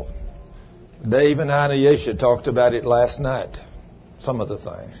powerful. Dave and I and Ayesha talked about it last night. Some of the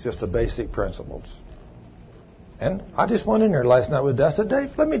things, just the basic principles. And I just went in there last night with Dave. I said, Dave,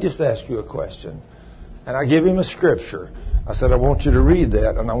 let me just ask you a question. And I gave him a scripture. I said, I want you to read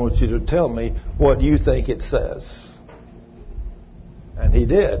that, and I want you to tell me what you think it says. And he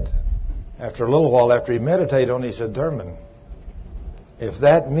did. After a little while, after he meditated on it, he said, Thurman, if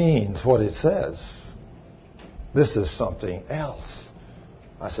that means what it says, this is something else.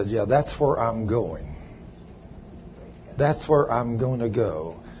 I said, yeah, that's where I'm going. That's where I'm going to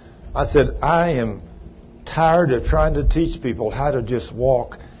go. I said, I am tired of trying to teach people how to just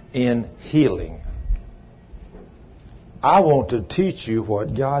walk in healing. I want to teach you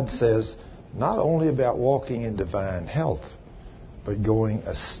what God says, not only about walking in divine health, but going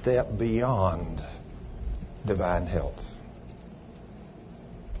a step beyond divine health.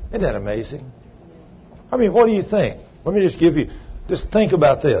 Isn't that amazing? I mean, what do you think? Let me just think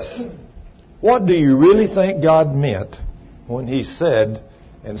about this. What do you really think God meant when He said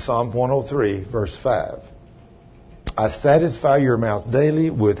in Psalm 103, verse 5, I satisfy your mouth daily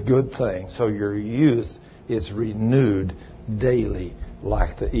with good things, so your youth is renewed daily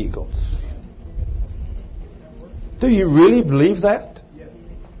like the eagles. Do you really believe that?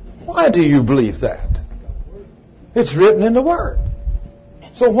 Why do you believe that? It's written in the Word.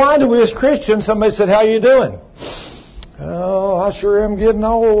 So why do we as Christians, somebody said, how you doing? Oh, I sure am getting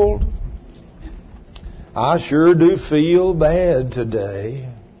old. I sure do feel bad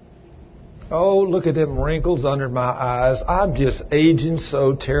today. Oh, look at them wrinkles under my eyes. I'm just aging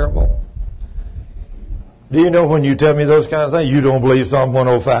so terrible. Do you know when you tell me those kinds of things, you don't believe Psalm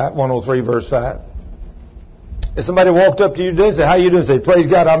 103, verse 5? If somebody walked up to you today and said, how you doing? Say, praise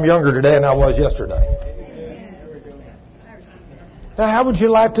God, I'm younger today than I was yesterday. Now, how would you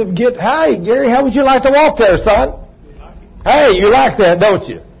like to hey, Gary, how would you like to walk there, son? Hey, you like that, don't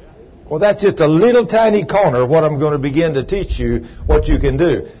you? Well, that's just a little tiny corner of what I'm going to begin to teach you what you can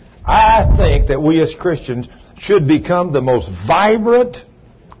do. I think that we as Christians should become the most vibrant,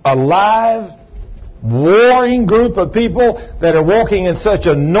 alive, warring group of people that are walking in such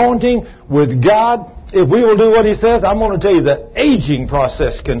anointing with God. If we will do what He says, I'm going to tell you the aging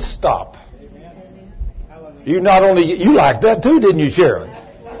process can stop. You like that too, didn't you, Sharon?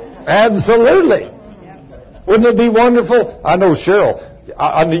 Absolutely. Wouldn't it be wonderful? I know Cheryl,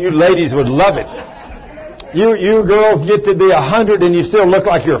 I know you ladies would love it. You girls get to be 100 and you still look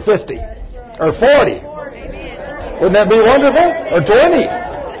like you're 50 or 40. Wouldn't that be wonderful? Or 20.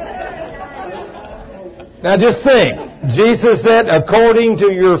 Now just think. Jesus said, according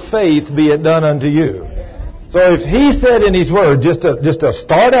to your faith be it done unto you. So if He said in His Word, just to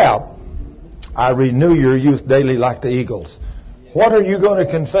start out, I renew your youth daily like the eagles. What are you going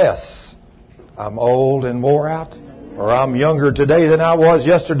to confess? I'm old and wore out? Or I'm younger today than I was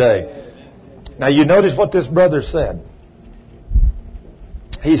yesterday? Now you notice what this brother said.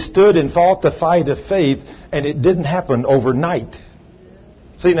 He stood and fought the fight of faith, and it didn't happen overnight.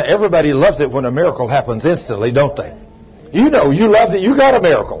 See, now everybody loves it when a miracle happens instantly, don't they? You know, you love that. You got a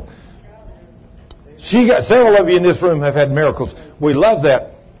miracle. Several of you in this room have had miracles. We love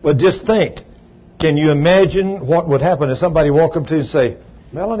that. But just think, can you imagine what would happen if somebody walked up to you and say,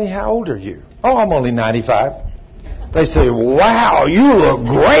 Melanie, how old are you? Oh, I'm only 95. They say, wow, you look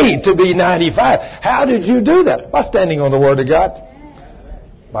great to be 95. How did you do that? By standing on the Word of God.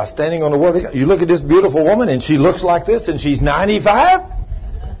 By standing on the Word of God. You look at this beautiful woman and she looks like this and she's 95?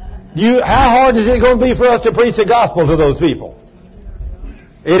 How hard is it going to be for us to preach the gospel to those people?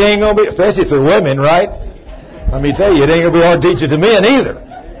 It ain't going to be, especially if they're women, right? Let me tell you, it ain't going to be hard to teach it to men either.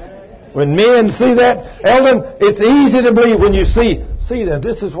 When men see that, Eldon, it's easy to believe when you see that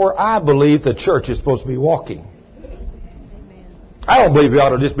this is where I believe the church is supposed to be walking. I don't believe we ought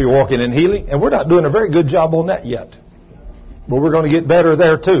to just be walking in healing, and we're not doing a very good job on that yet. But we're going to get better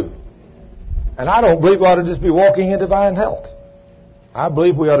there too. And I don't believe we ought to just be walking in divine health. I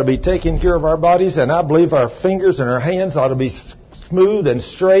believe we ought to be taking care of our bodies, and I believe our fingers and our hands ought to be smooth and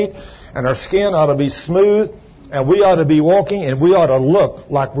straight, and our skin ought to be smooth, and we ought to be walking, and we ought to look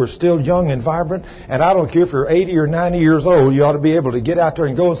like we're still young and vibrant. And I don't care if you're 80 or 90 years old, you ought to be able to get out there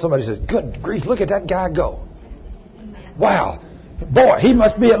and go, and somebody says, good grief, look at that guy go. Wow. Boy, he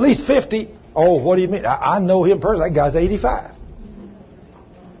must be at least 50. Oh, what do you mean? I know him personally. That guy's 85.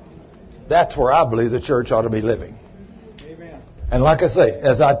 That's where I believe the church ought to be living. Amen. And like I say,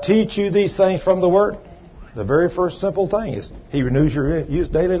 as I teach you these things from the Word, the very first simple thing is, He renews your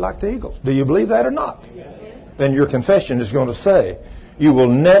youth daily like the eagles. Do you believe that or not? Yes. Then your confession is going to say, you will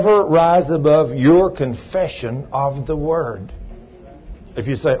never rise above your confession of the Word. If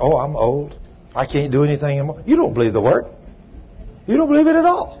you say, oh, I'm old, I can't do anything anymore, you don't believe the Word. You don't believe it at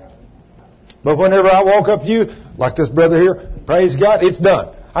all. But whenever I walk up to you, like this brother here, praise God, it's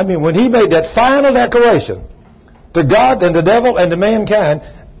done. I mean, when he made that final declaration to God and the devil and to mankind,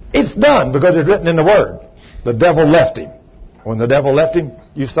 it's done because it's written in the Word. The devil left him. When the devil left him,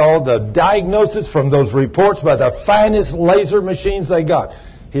 you saw the diagnosis from those reports by the finest laser machines they got.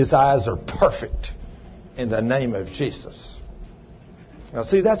 His eyes are perfect in the name of Jesus. Now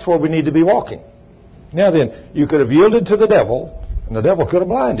see, that's where we need to be walking. Now then, you could have yielded to the devil, and the devil could have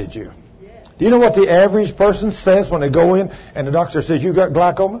blinded you. Do you know what the average person says when they go in and the doctor says, you got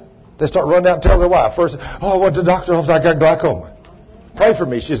glaucoma? They start running out and tell their wife. First, oh, what the doctor says, I got glaucoma. Pray for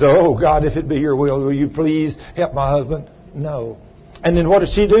me. She says, oh, God, if it be your will you please help my husband? No. And then what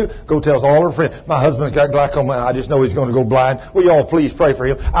does she do? Go tells all her friends, my husband's got glaucoma and I just know he's going to go blind. Will you all please pray for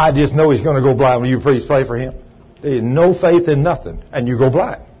him? I just know he's going to go blind. Will you please pray for him? There's no faith in nothing, and you go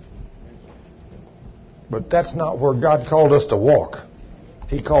blind. But that's not where God called us to walk.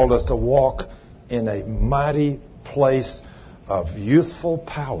 He called us to walk in a mighty place of youthful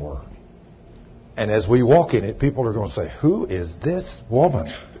power. And as we walk in it, people are going to say, who is this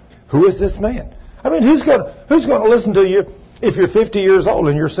woman? Who is this man? I mean, who's going to listen to you if you're 50 years old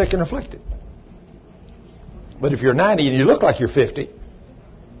and you're sick and afflicted? But if you're 90 and you look like you're 50,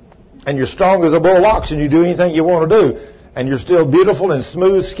 and you're strong as a bull ox and you do anything you want to do, and you're still beautiful and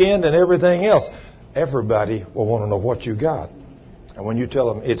smooth-skinned and everything else, everybody will want to know what you got. And when you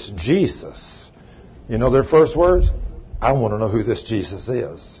tell them it's Jesus, you know their first words? I want to know who this Jesus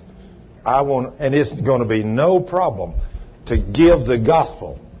is. And it's going to be no problem to give the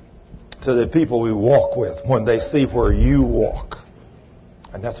gospel to the people we walk with when they see where you walk.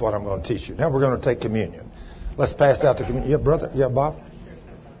 And that's what I'm going to teach you. Now we're going to take communion. Let's pass out the communion. Yeah, brother? Yeah, Bob?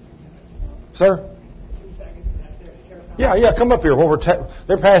 Sir? Yeah, come up here. While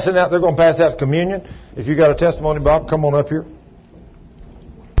they're passing out. They're going to pass out communion. If you got a testimony, Bob, come on up here.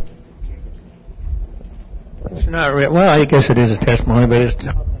 It's not real. Well, I guess it is a testimony, but it's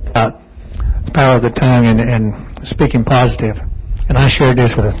about the power of the tongue and speaking positive. And I shared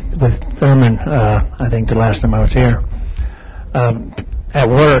this with Thurman. I think the last time I was here at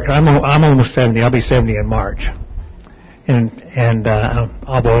work. I'm almost 70. I'll be 70 in March. And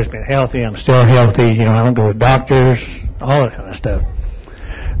I've always been healthy. I'm still healthy. You know, I don't go to doctors, all that kind of stuff.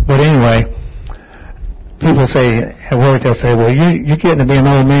 But anyway, people say at work, they'll say, well, you're getting to be an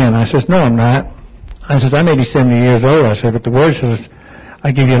old man. I says, no, I'm not. I says, I may be 70 years old. I said, but the Word says,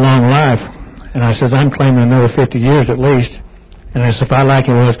 I give you a long life. And I says, I'm claiming another 50 years at least. And I said, if I like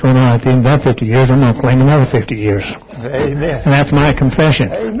what's going on at the end of that 50 years, I'm going to claim another 50 years. Amen. And that's my confession.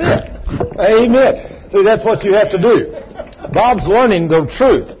 Amen. Amen. See, that's what you have to do. Bob's learning the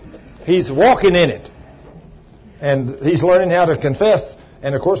truth. He's walking in it. And he's learning how to confess.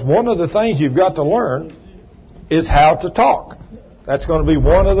 And, of course, one of the things you've got to learn is how to talk. That's going to be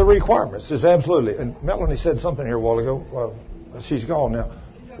one of the requirements. It's absolutely. And Melanie said something here a while ago. She's gone now.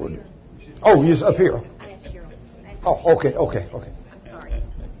 Oh, she's up here. Oh, okay. I'm sorry.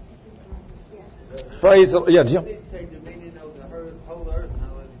 Praise the Lord. Yeah, Jim.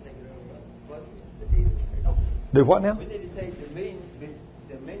 Do what now? We need to take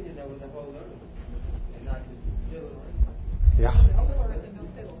dominion over the whole earth and not just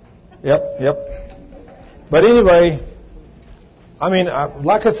Yeah. Yep. But anyway, I mean,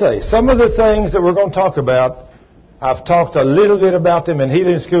 like I say, some of the things that we're going to talk about, I've talked a little bit about them in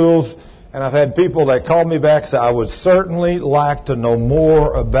healing schools, and I've had people that called me back and said, I would certainly like to know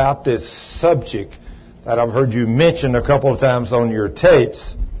more about this subject that I've heard you mention a couple of times on your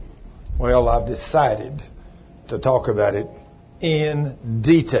tapes. Well, I've decided to talk about it in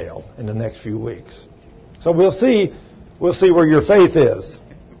detail in the next few weeks. So we'll see where your faith is.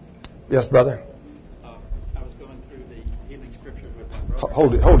 Yes, brother? I was going through the healing scriptures with my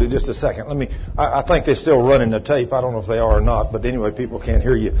brother. Hold it just a second. I think they're still running the tape. I don't know if they are or not, but anyway, people can't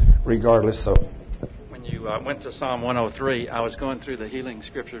hear you regardless. So When you went to Psalm 103, I was going through the healing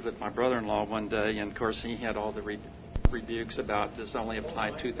scriptures with my brother-in-law one day, and of course he had all the rebukes about this only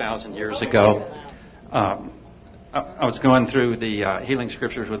applied 2,000 years ago. I was going through the healing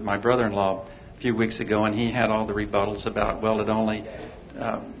scriptures with my brother-in-law a few weeks ago, and he had all the rebuttals about, well, it only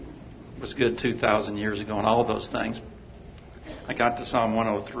was good 2,000 years ago and all those things. I got to Psalm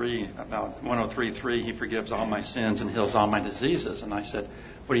 103, about 103:3, he forgives all my sins and heals all my diseases. And I said,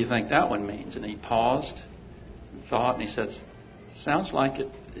 what do you think that one means? And he paused and thought, and he said, sounds like it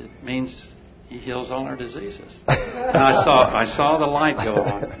means he heals all our diseases. And I saw the light go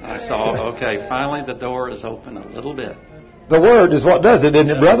on. I saw, okay, finally the door is open a little bit. the Word is what does it, isn't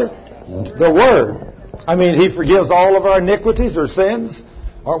it, brother? The Word. I mean, He forgives all of our iniquities or sins.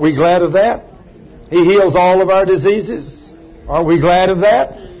 Aren't we glad of that? He heals all of our diseases. Aren't we glad of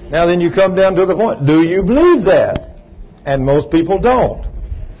that? Now then you come down to the point. Do you believe that? And most people don't.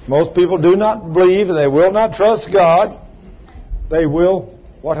 Most people do not believe, and they will not trust God. They will,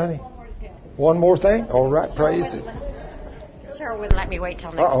 what, honey? One more thing? All right, praise it. Sure wouldn't let me wait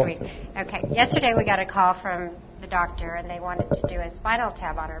till next week. Okay. Yesterday we got a call from the doctor, and they wanted to do a spinal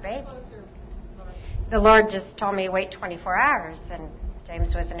tap on our baby. The Lord just told me to wait 24 hours, and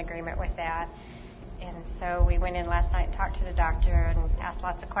James was in agreement with that. And so we went in last night and talked to the doctor and asked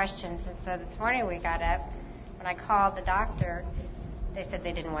lots of questions. And so this morning we got up. When I called the doctor, they said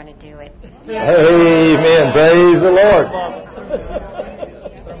they didn't want to do it. Amen. Praise the Lord.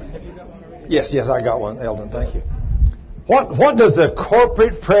 Yes, I got one, Eldon. Thank you. What does the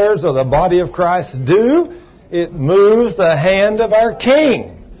corporate prayers of the body of Christ do? It moves the hand of our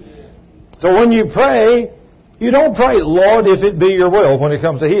King. So when you pray, you don't pray, Lord, if it be your will, when it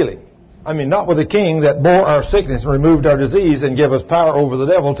comes to healing. I mean, not with the King that bore our sickness and removed our disease and gave us power over the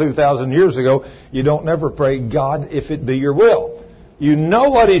devil 2,000 years ago. You don't never pray, God, if it be your will. You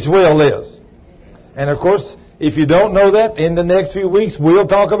know what His will is. And of course, if you don't know that, in the next few weeks, we'll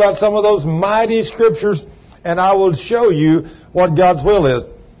talk about some of those mighty scriptures, and I will show you what God's will is.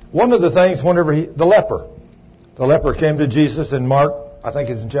 One of the things, whenever the leper came to Jesus in Mark, I think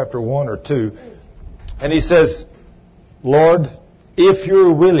it's in chapter 1 or 2, and he says, Lord, if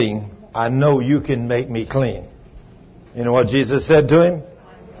you're willing, I know you can make me clean. You know what Jesus said to him?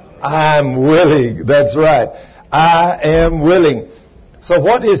 I'm willing. That's right. I am willing. So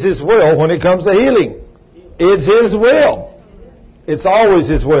what is His will when it comes to healing? It's His will. It's always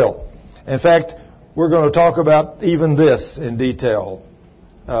His will. In fact, we're going to talk about even this in detail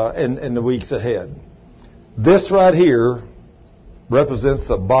in the weeks ahead. This right here represents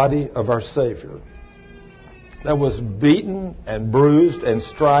the body of our Savior that was beaten and bruised and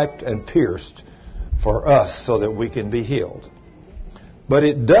striped and pierced for us so that we can be healed. But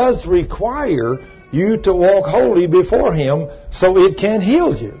it does require you to walk holy before Him so it can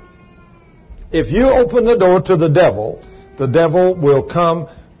heal you. If you open the door to the devil will come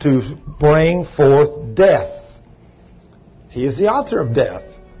to bring forth death. He is the author of death.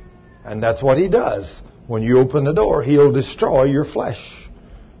 And that's what he does. When you open the door, he'll destroy your flesh.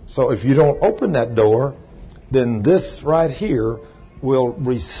 So if you don't open that door, then this right here will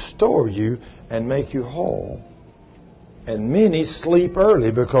restore you and make you whole. And many sleep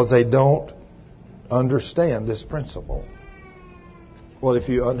early because they don't understand this principle. Well, if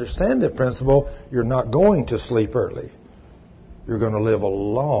you understand the principle, you're not going to sleep early. You're going to live a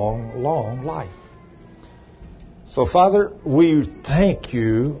long, long life. So, Father, we thank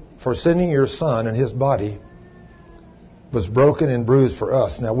you for sending your Son, and His body was broken and bruised for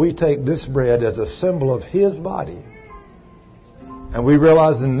us. Now, we take this bread as a symbol of His body. And we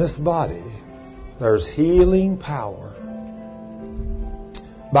realize in this body, there's healing power.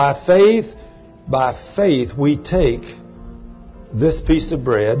 By faith, we take this piece of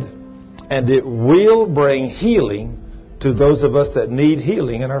bread, and it will bring healing to those of us that need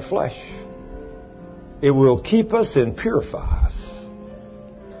healing in our flesh. It will keep us and purify us.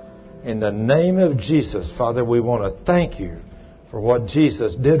 In the name of Jesus, Father, we want to thank you for what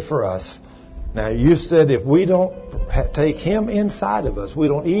Jesus did for us. Now, you said if we don't take Him inside of us, we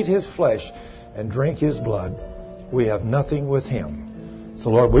don't eat His flesh and drink His blood, we have nothing with Him.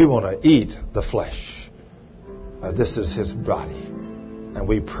 So, Lord, we want to eat the flesh. This is His body. And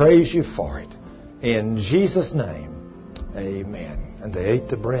we praise you for it. In Jesus' name, amen. And they ate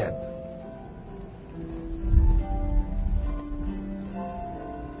the bread.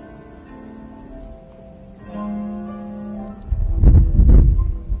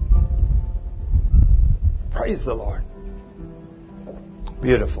 Praise the Lord.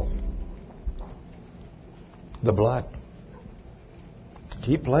 Beautiful. The blood.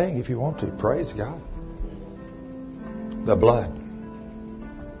 Keep playing if you want to. Praise God. The blood.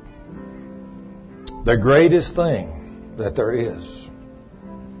 The greatest thing that there is.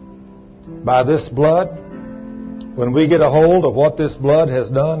 By this blood, when we get a hold of what this blood has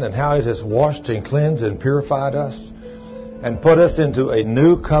done and how it has washed and cleansed and purified us and put us into a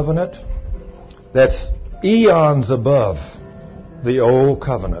new covenant that's eons above the old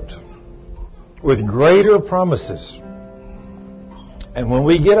covenant with greater promises. And when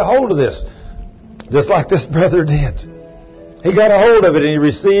we get a hold of this, just like this brother did, he got a hold of it and he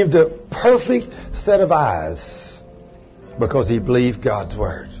received a perfect set of eyes because he believed God's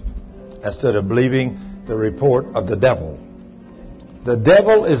word instead of believing the report of the devil. The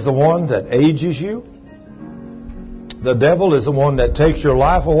devil is the one that ages you. The devil is the one that takes your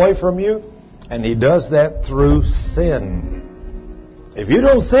life away from you. And he does that through sin. If you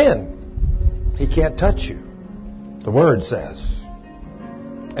don't sin, he can't touch you. The Word says.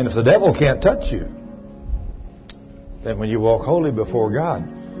 And if the devil can't touch you, then when you walk holy before God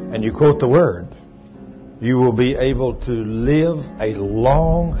and you quote the Word, you will be able to live a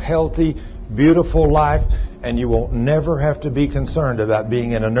long, healthy, beautiful life, and you won't never have to be concerned about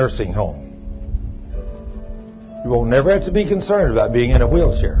being in a nursing home. You won't never have to be concerned about being in a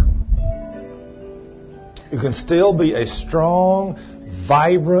wheelchair. You can still be a strong,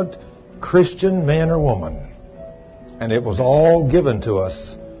 vibrant Christian man or woman. And it was all given to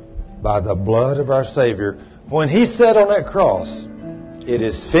us by the blood of our Savior. When He said on that cross, "It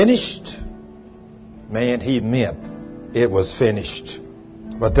is finished," man, He meant it was finished.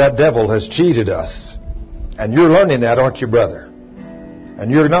 But that devil has cheated us. And you're learning that, aren't you, brother? And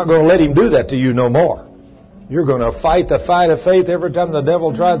you're not going to let him do that to you no more. You're going to fight the fight of faith every time the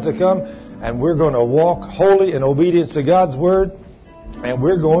devil tries to come. And we're going to walk holy in obedience to God's Word. And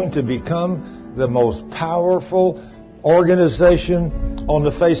we're going to become the most powerful organization on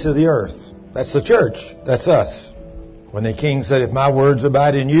the face of the earth. That's the church. That's us. When the King said, "If my words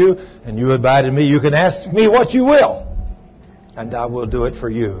abide in you and you abide in me, you can ask me what you will, and I will do it for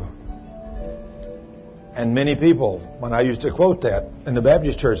you." And many people, when I used to quote that in the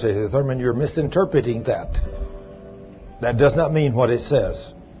Baptist church, they said, "Thurman, you're misinterpreting that. That does not mean what it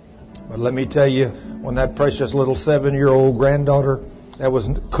says." But let me tell you, when that precious little 7-year-old granddaughter that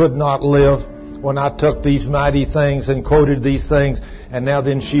could not live, when I took these mighty things and quoted these things, and now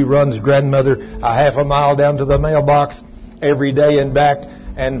then she runs grandmother a half a mile down to the mailbox every day and back,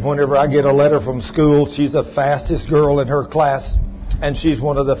 and whenever I get a letter from school, she's the fastest girl in her class, and she's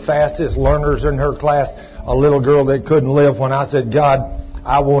one of the fastest learners in her class, a little girl that couldn't live. When I said, "God,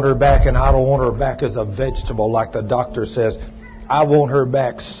 I want her back, and I don't want her back as a vegetable like the doctor says. I want her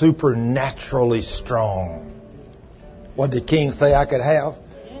back supernaturally strong." What did King say I could have?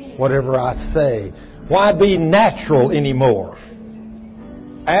 Whatever I say. Why be natural anymore?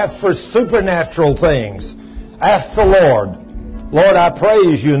 Ask for supernatural things. Ask the Lord. "Lord, I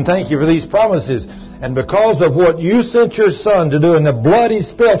praise you and thank you for these promises. And because of what you sent your Son to do and the blood He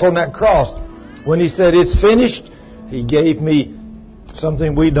spilt on that cross, when He said it's finished, He gave me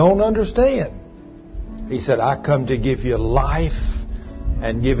something we don't understand. He said, I come to give you life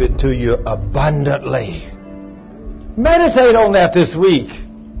and give it to you abundantly. Meditate on that this week.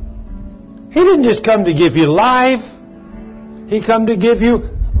 He didn't just come to give you life. He come to give you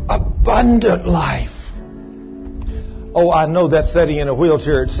abundant life. Oh, I know that sitting in a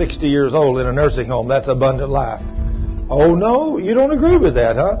wheelchair at 60 years old in a nursing home, that's abundant life. Oh, no, you don't agree with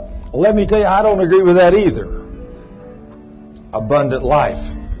that, huh? Well, let me tell you, I don't agree with that either. Abundant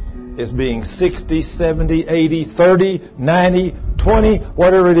life is being 60, 70, 80, 30, 90, 20,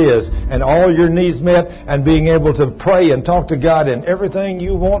 whatever it is, and all your needs met, and being able to pray and talk to God, and everything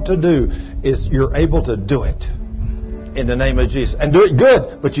you want to do is you're able to do it in the name of Jesus. And do it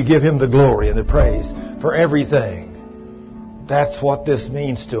good, but you give Him the glory and the praise for everything. That's what this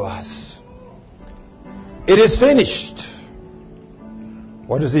means to us. It is finished.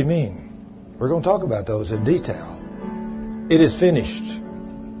 What does He mean? We're going to talk about those in detail. It is finished.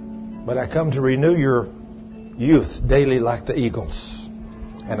 but I come to renew your youth daily like the eagles.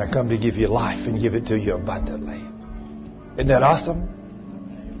 And I come to give you life and give it to you abundantly. Isn't that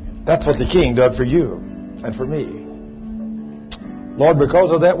awesome? That's what the King did for you and for me. Lord,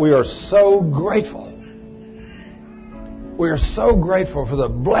 because of that, we are so grateful. We are so grateful for the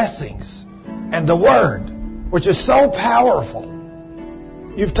blessings and the Word, which is so powerful.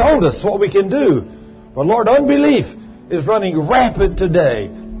 You've told us what we can do. But Lord, unbelief is running rampant today.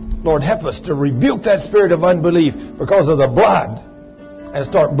 Lord, help us to rebuke that spirit of unbelief because of the blood and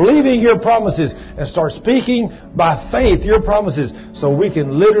start believing your promises and start speaking by faith your promises so we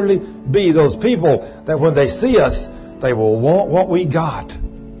can literally be those people that when they see us, they will want what we got.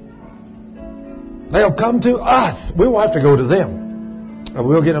 They'll come to us. We won't have to go to them. And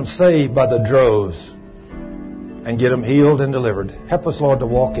we'll get them saved by the droves and get them healed and delivered. Help us, Lord, to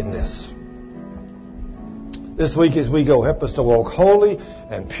walk in this. This week as we go, help us to walk holy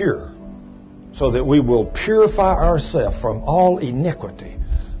and pure so that we will purify ourselves from all iniquity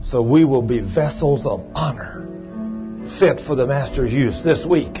so we will be vessels of honor fit for the Master's use this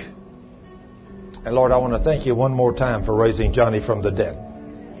week. And Lord, I want to thank you one more time for raising Johnny from the dead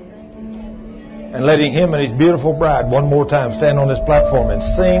and letting him and his beautiful bride one more time stand on this platform and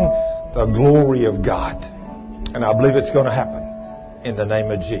sing the glory of God. And I believe it's going to happen in the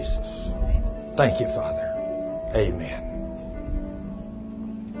name of Jesus. Thank you, Father. Amen.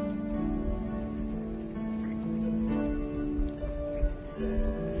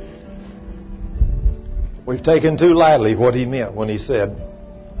 We've taken too lightly what he meant when he said,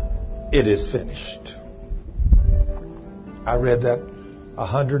 "It is finished." I read that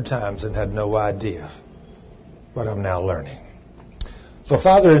 100 times and had no idea, but I'm now learning. So,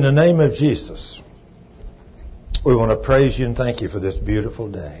 Father, in the name of Jesus, we want to praise you and thank you for this beautiful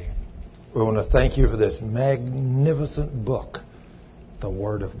day. We want to thank you for this magnificent book, the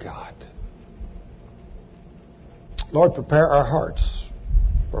Word of God. Lord, prepare our hearts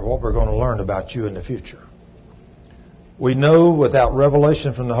for what we're going to learn about you in the future. We know without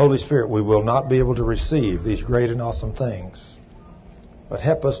revelation from the Holy Spirit we will not be able to receive these great and awesome things. But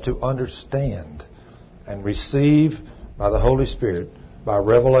help us to understand and receive by the Holy Spirit, by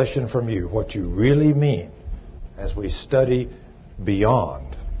revelation from you, what you really mean as we study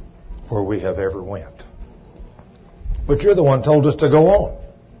beyond where we have ever went. But you're the one who told us to go on.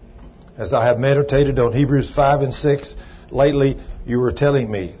 As I have meditated on Hebrews 5 and 6, lately you were telling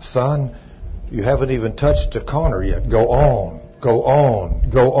me, son, you haven't even touched the corner yet. Go on, go on,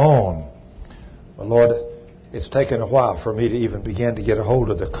 go on. But Lord, it's taken a while for me to even begin to get a hold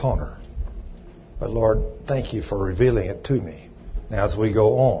of the corner. But Lord, thank you for revealing it to me. Now as we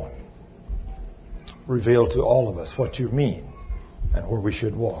go on, reveal to all of us what you mean and where we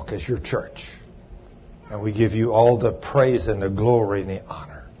should walk as your church. And we give you all the praise and the glory and the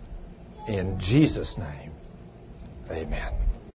honor. In Jesus' name, amen.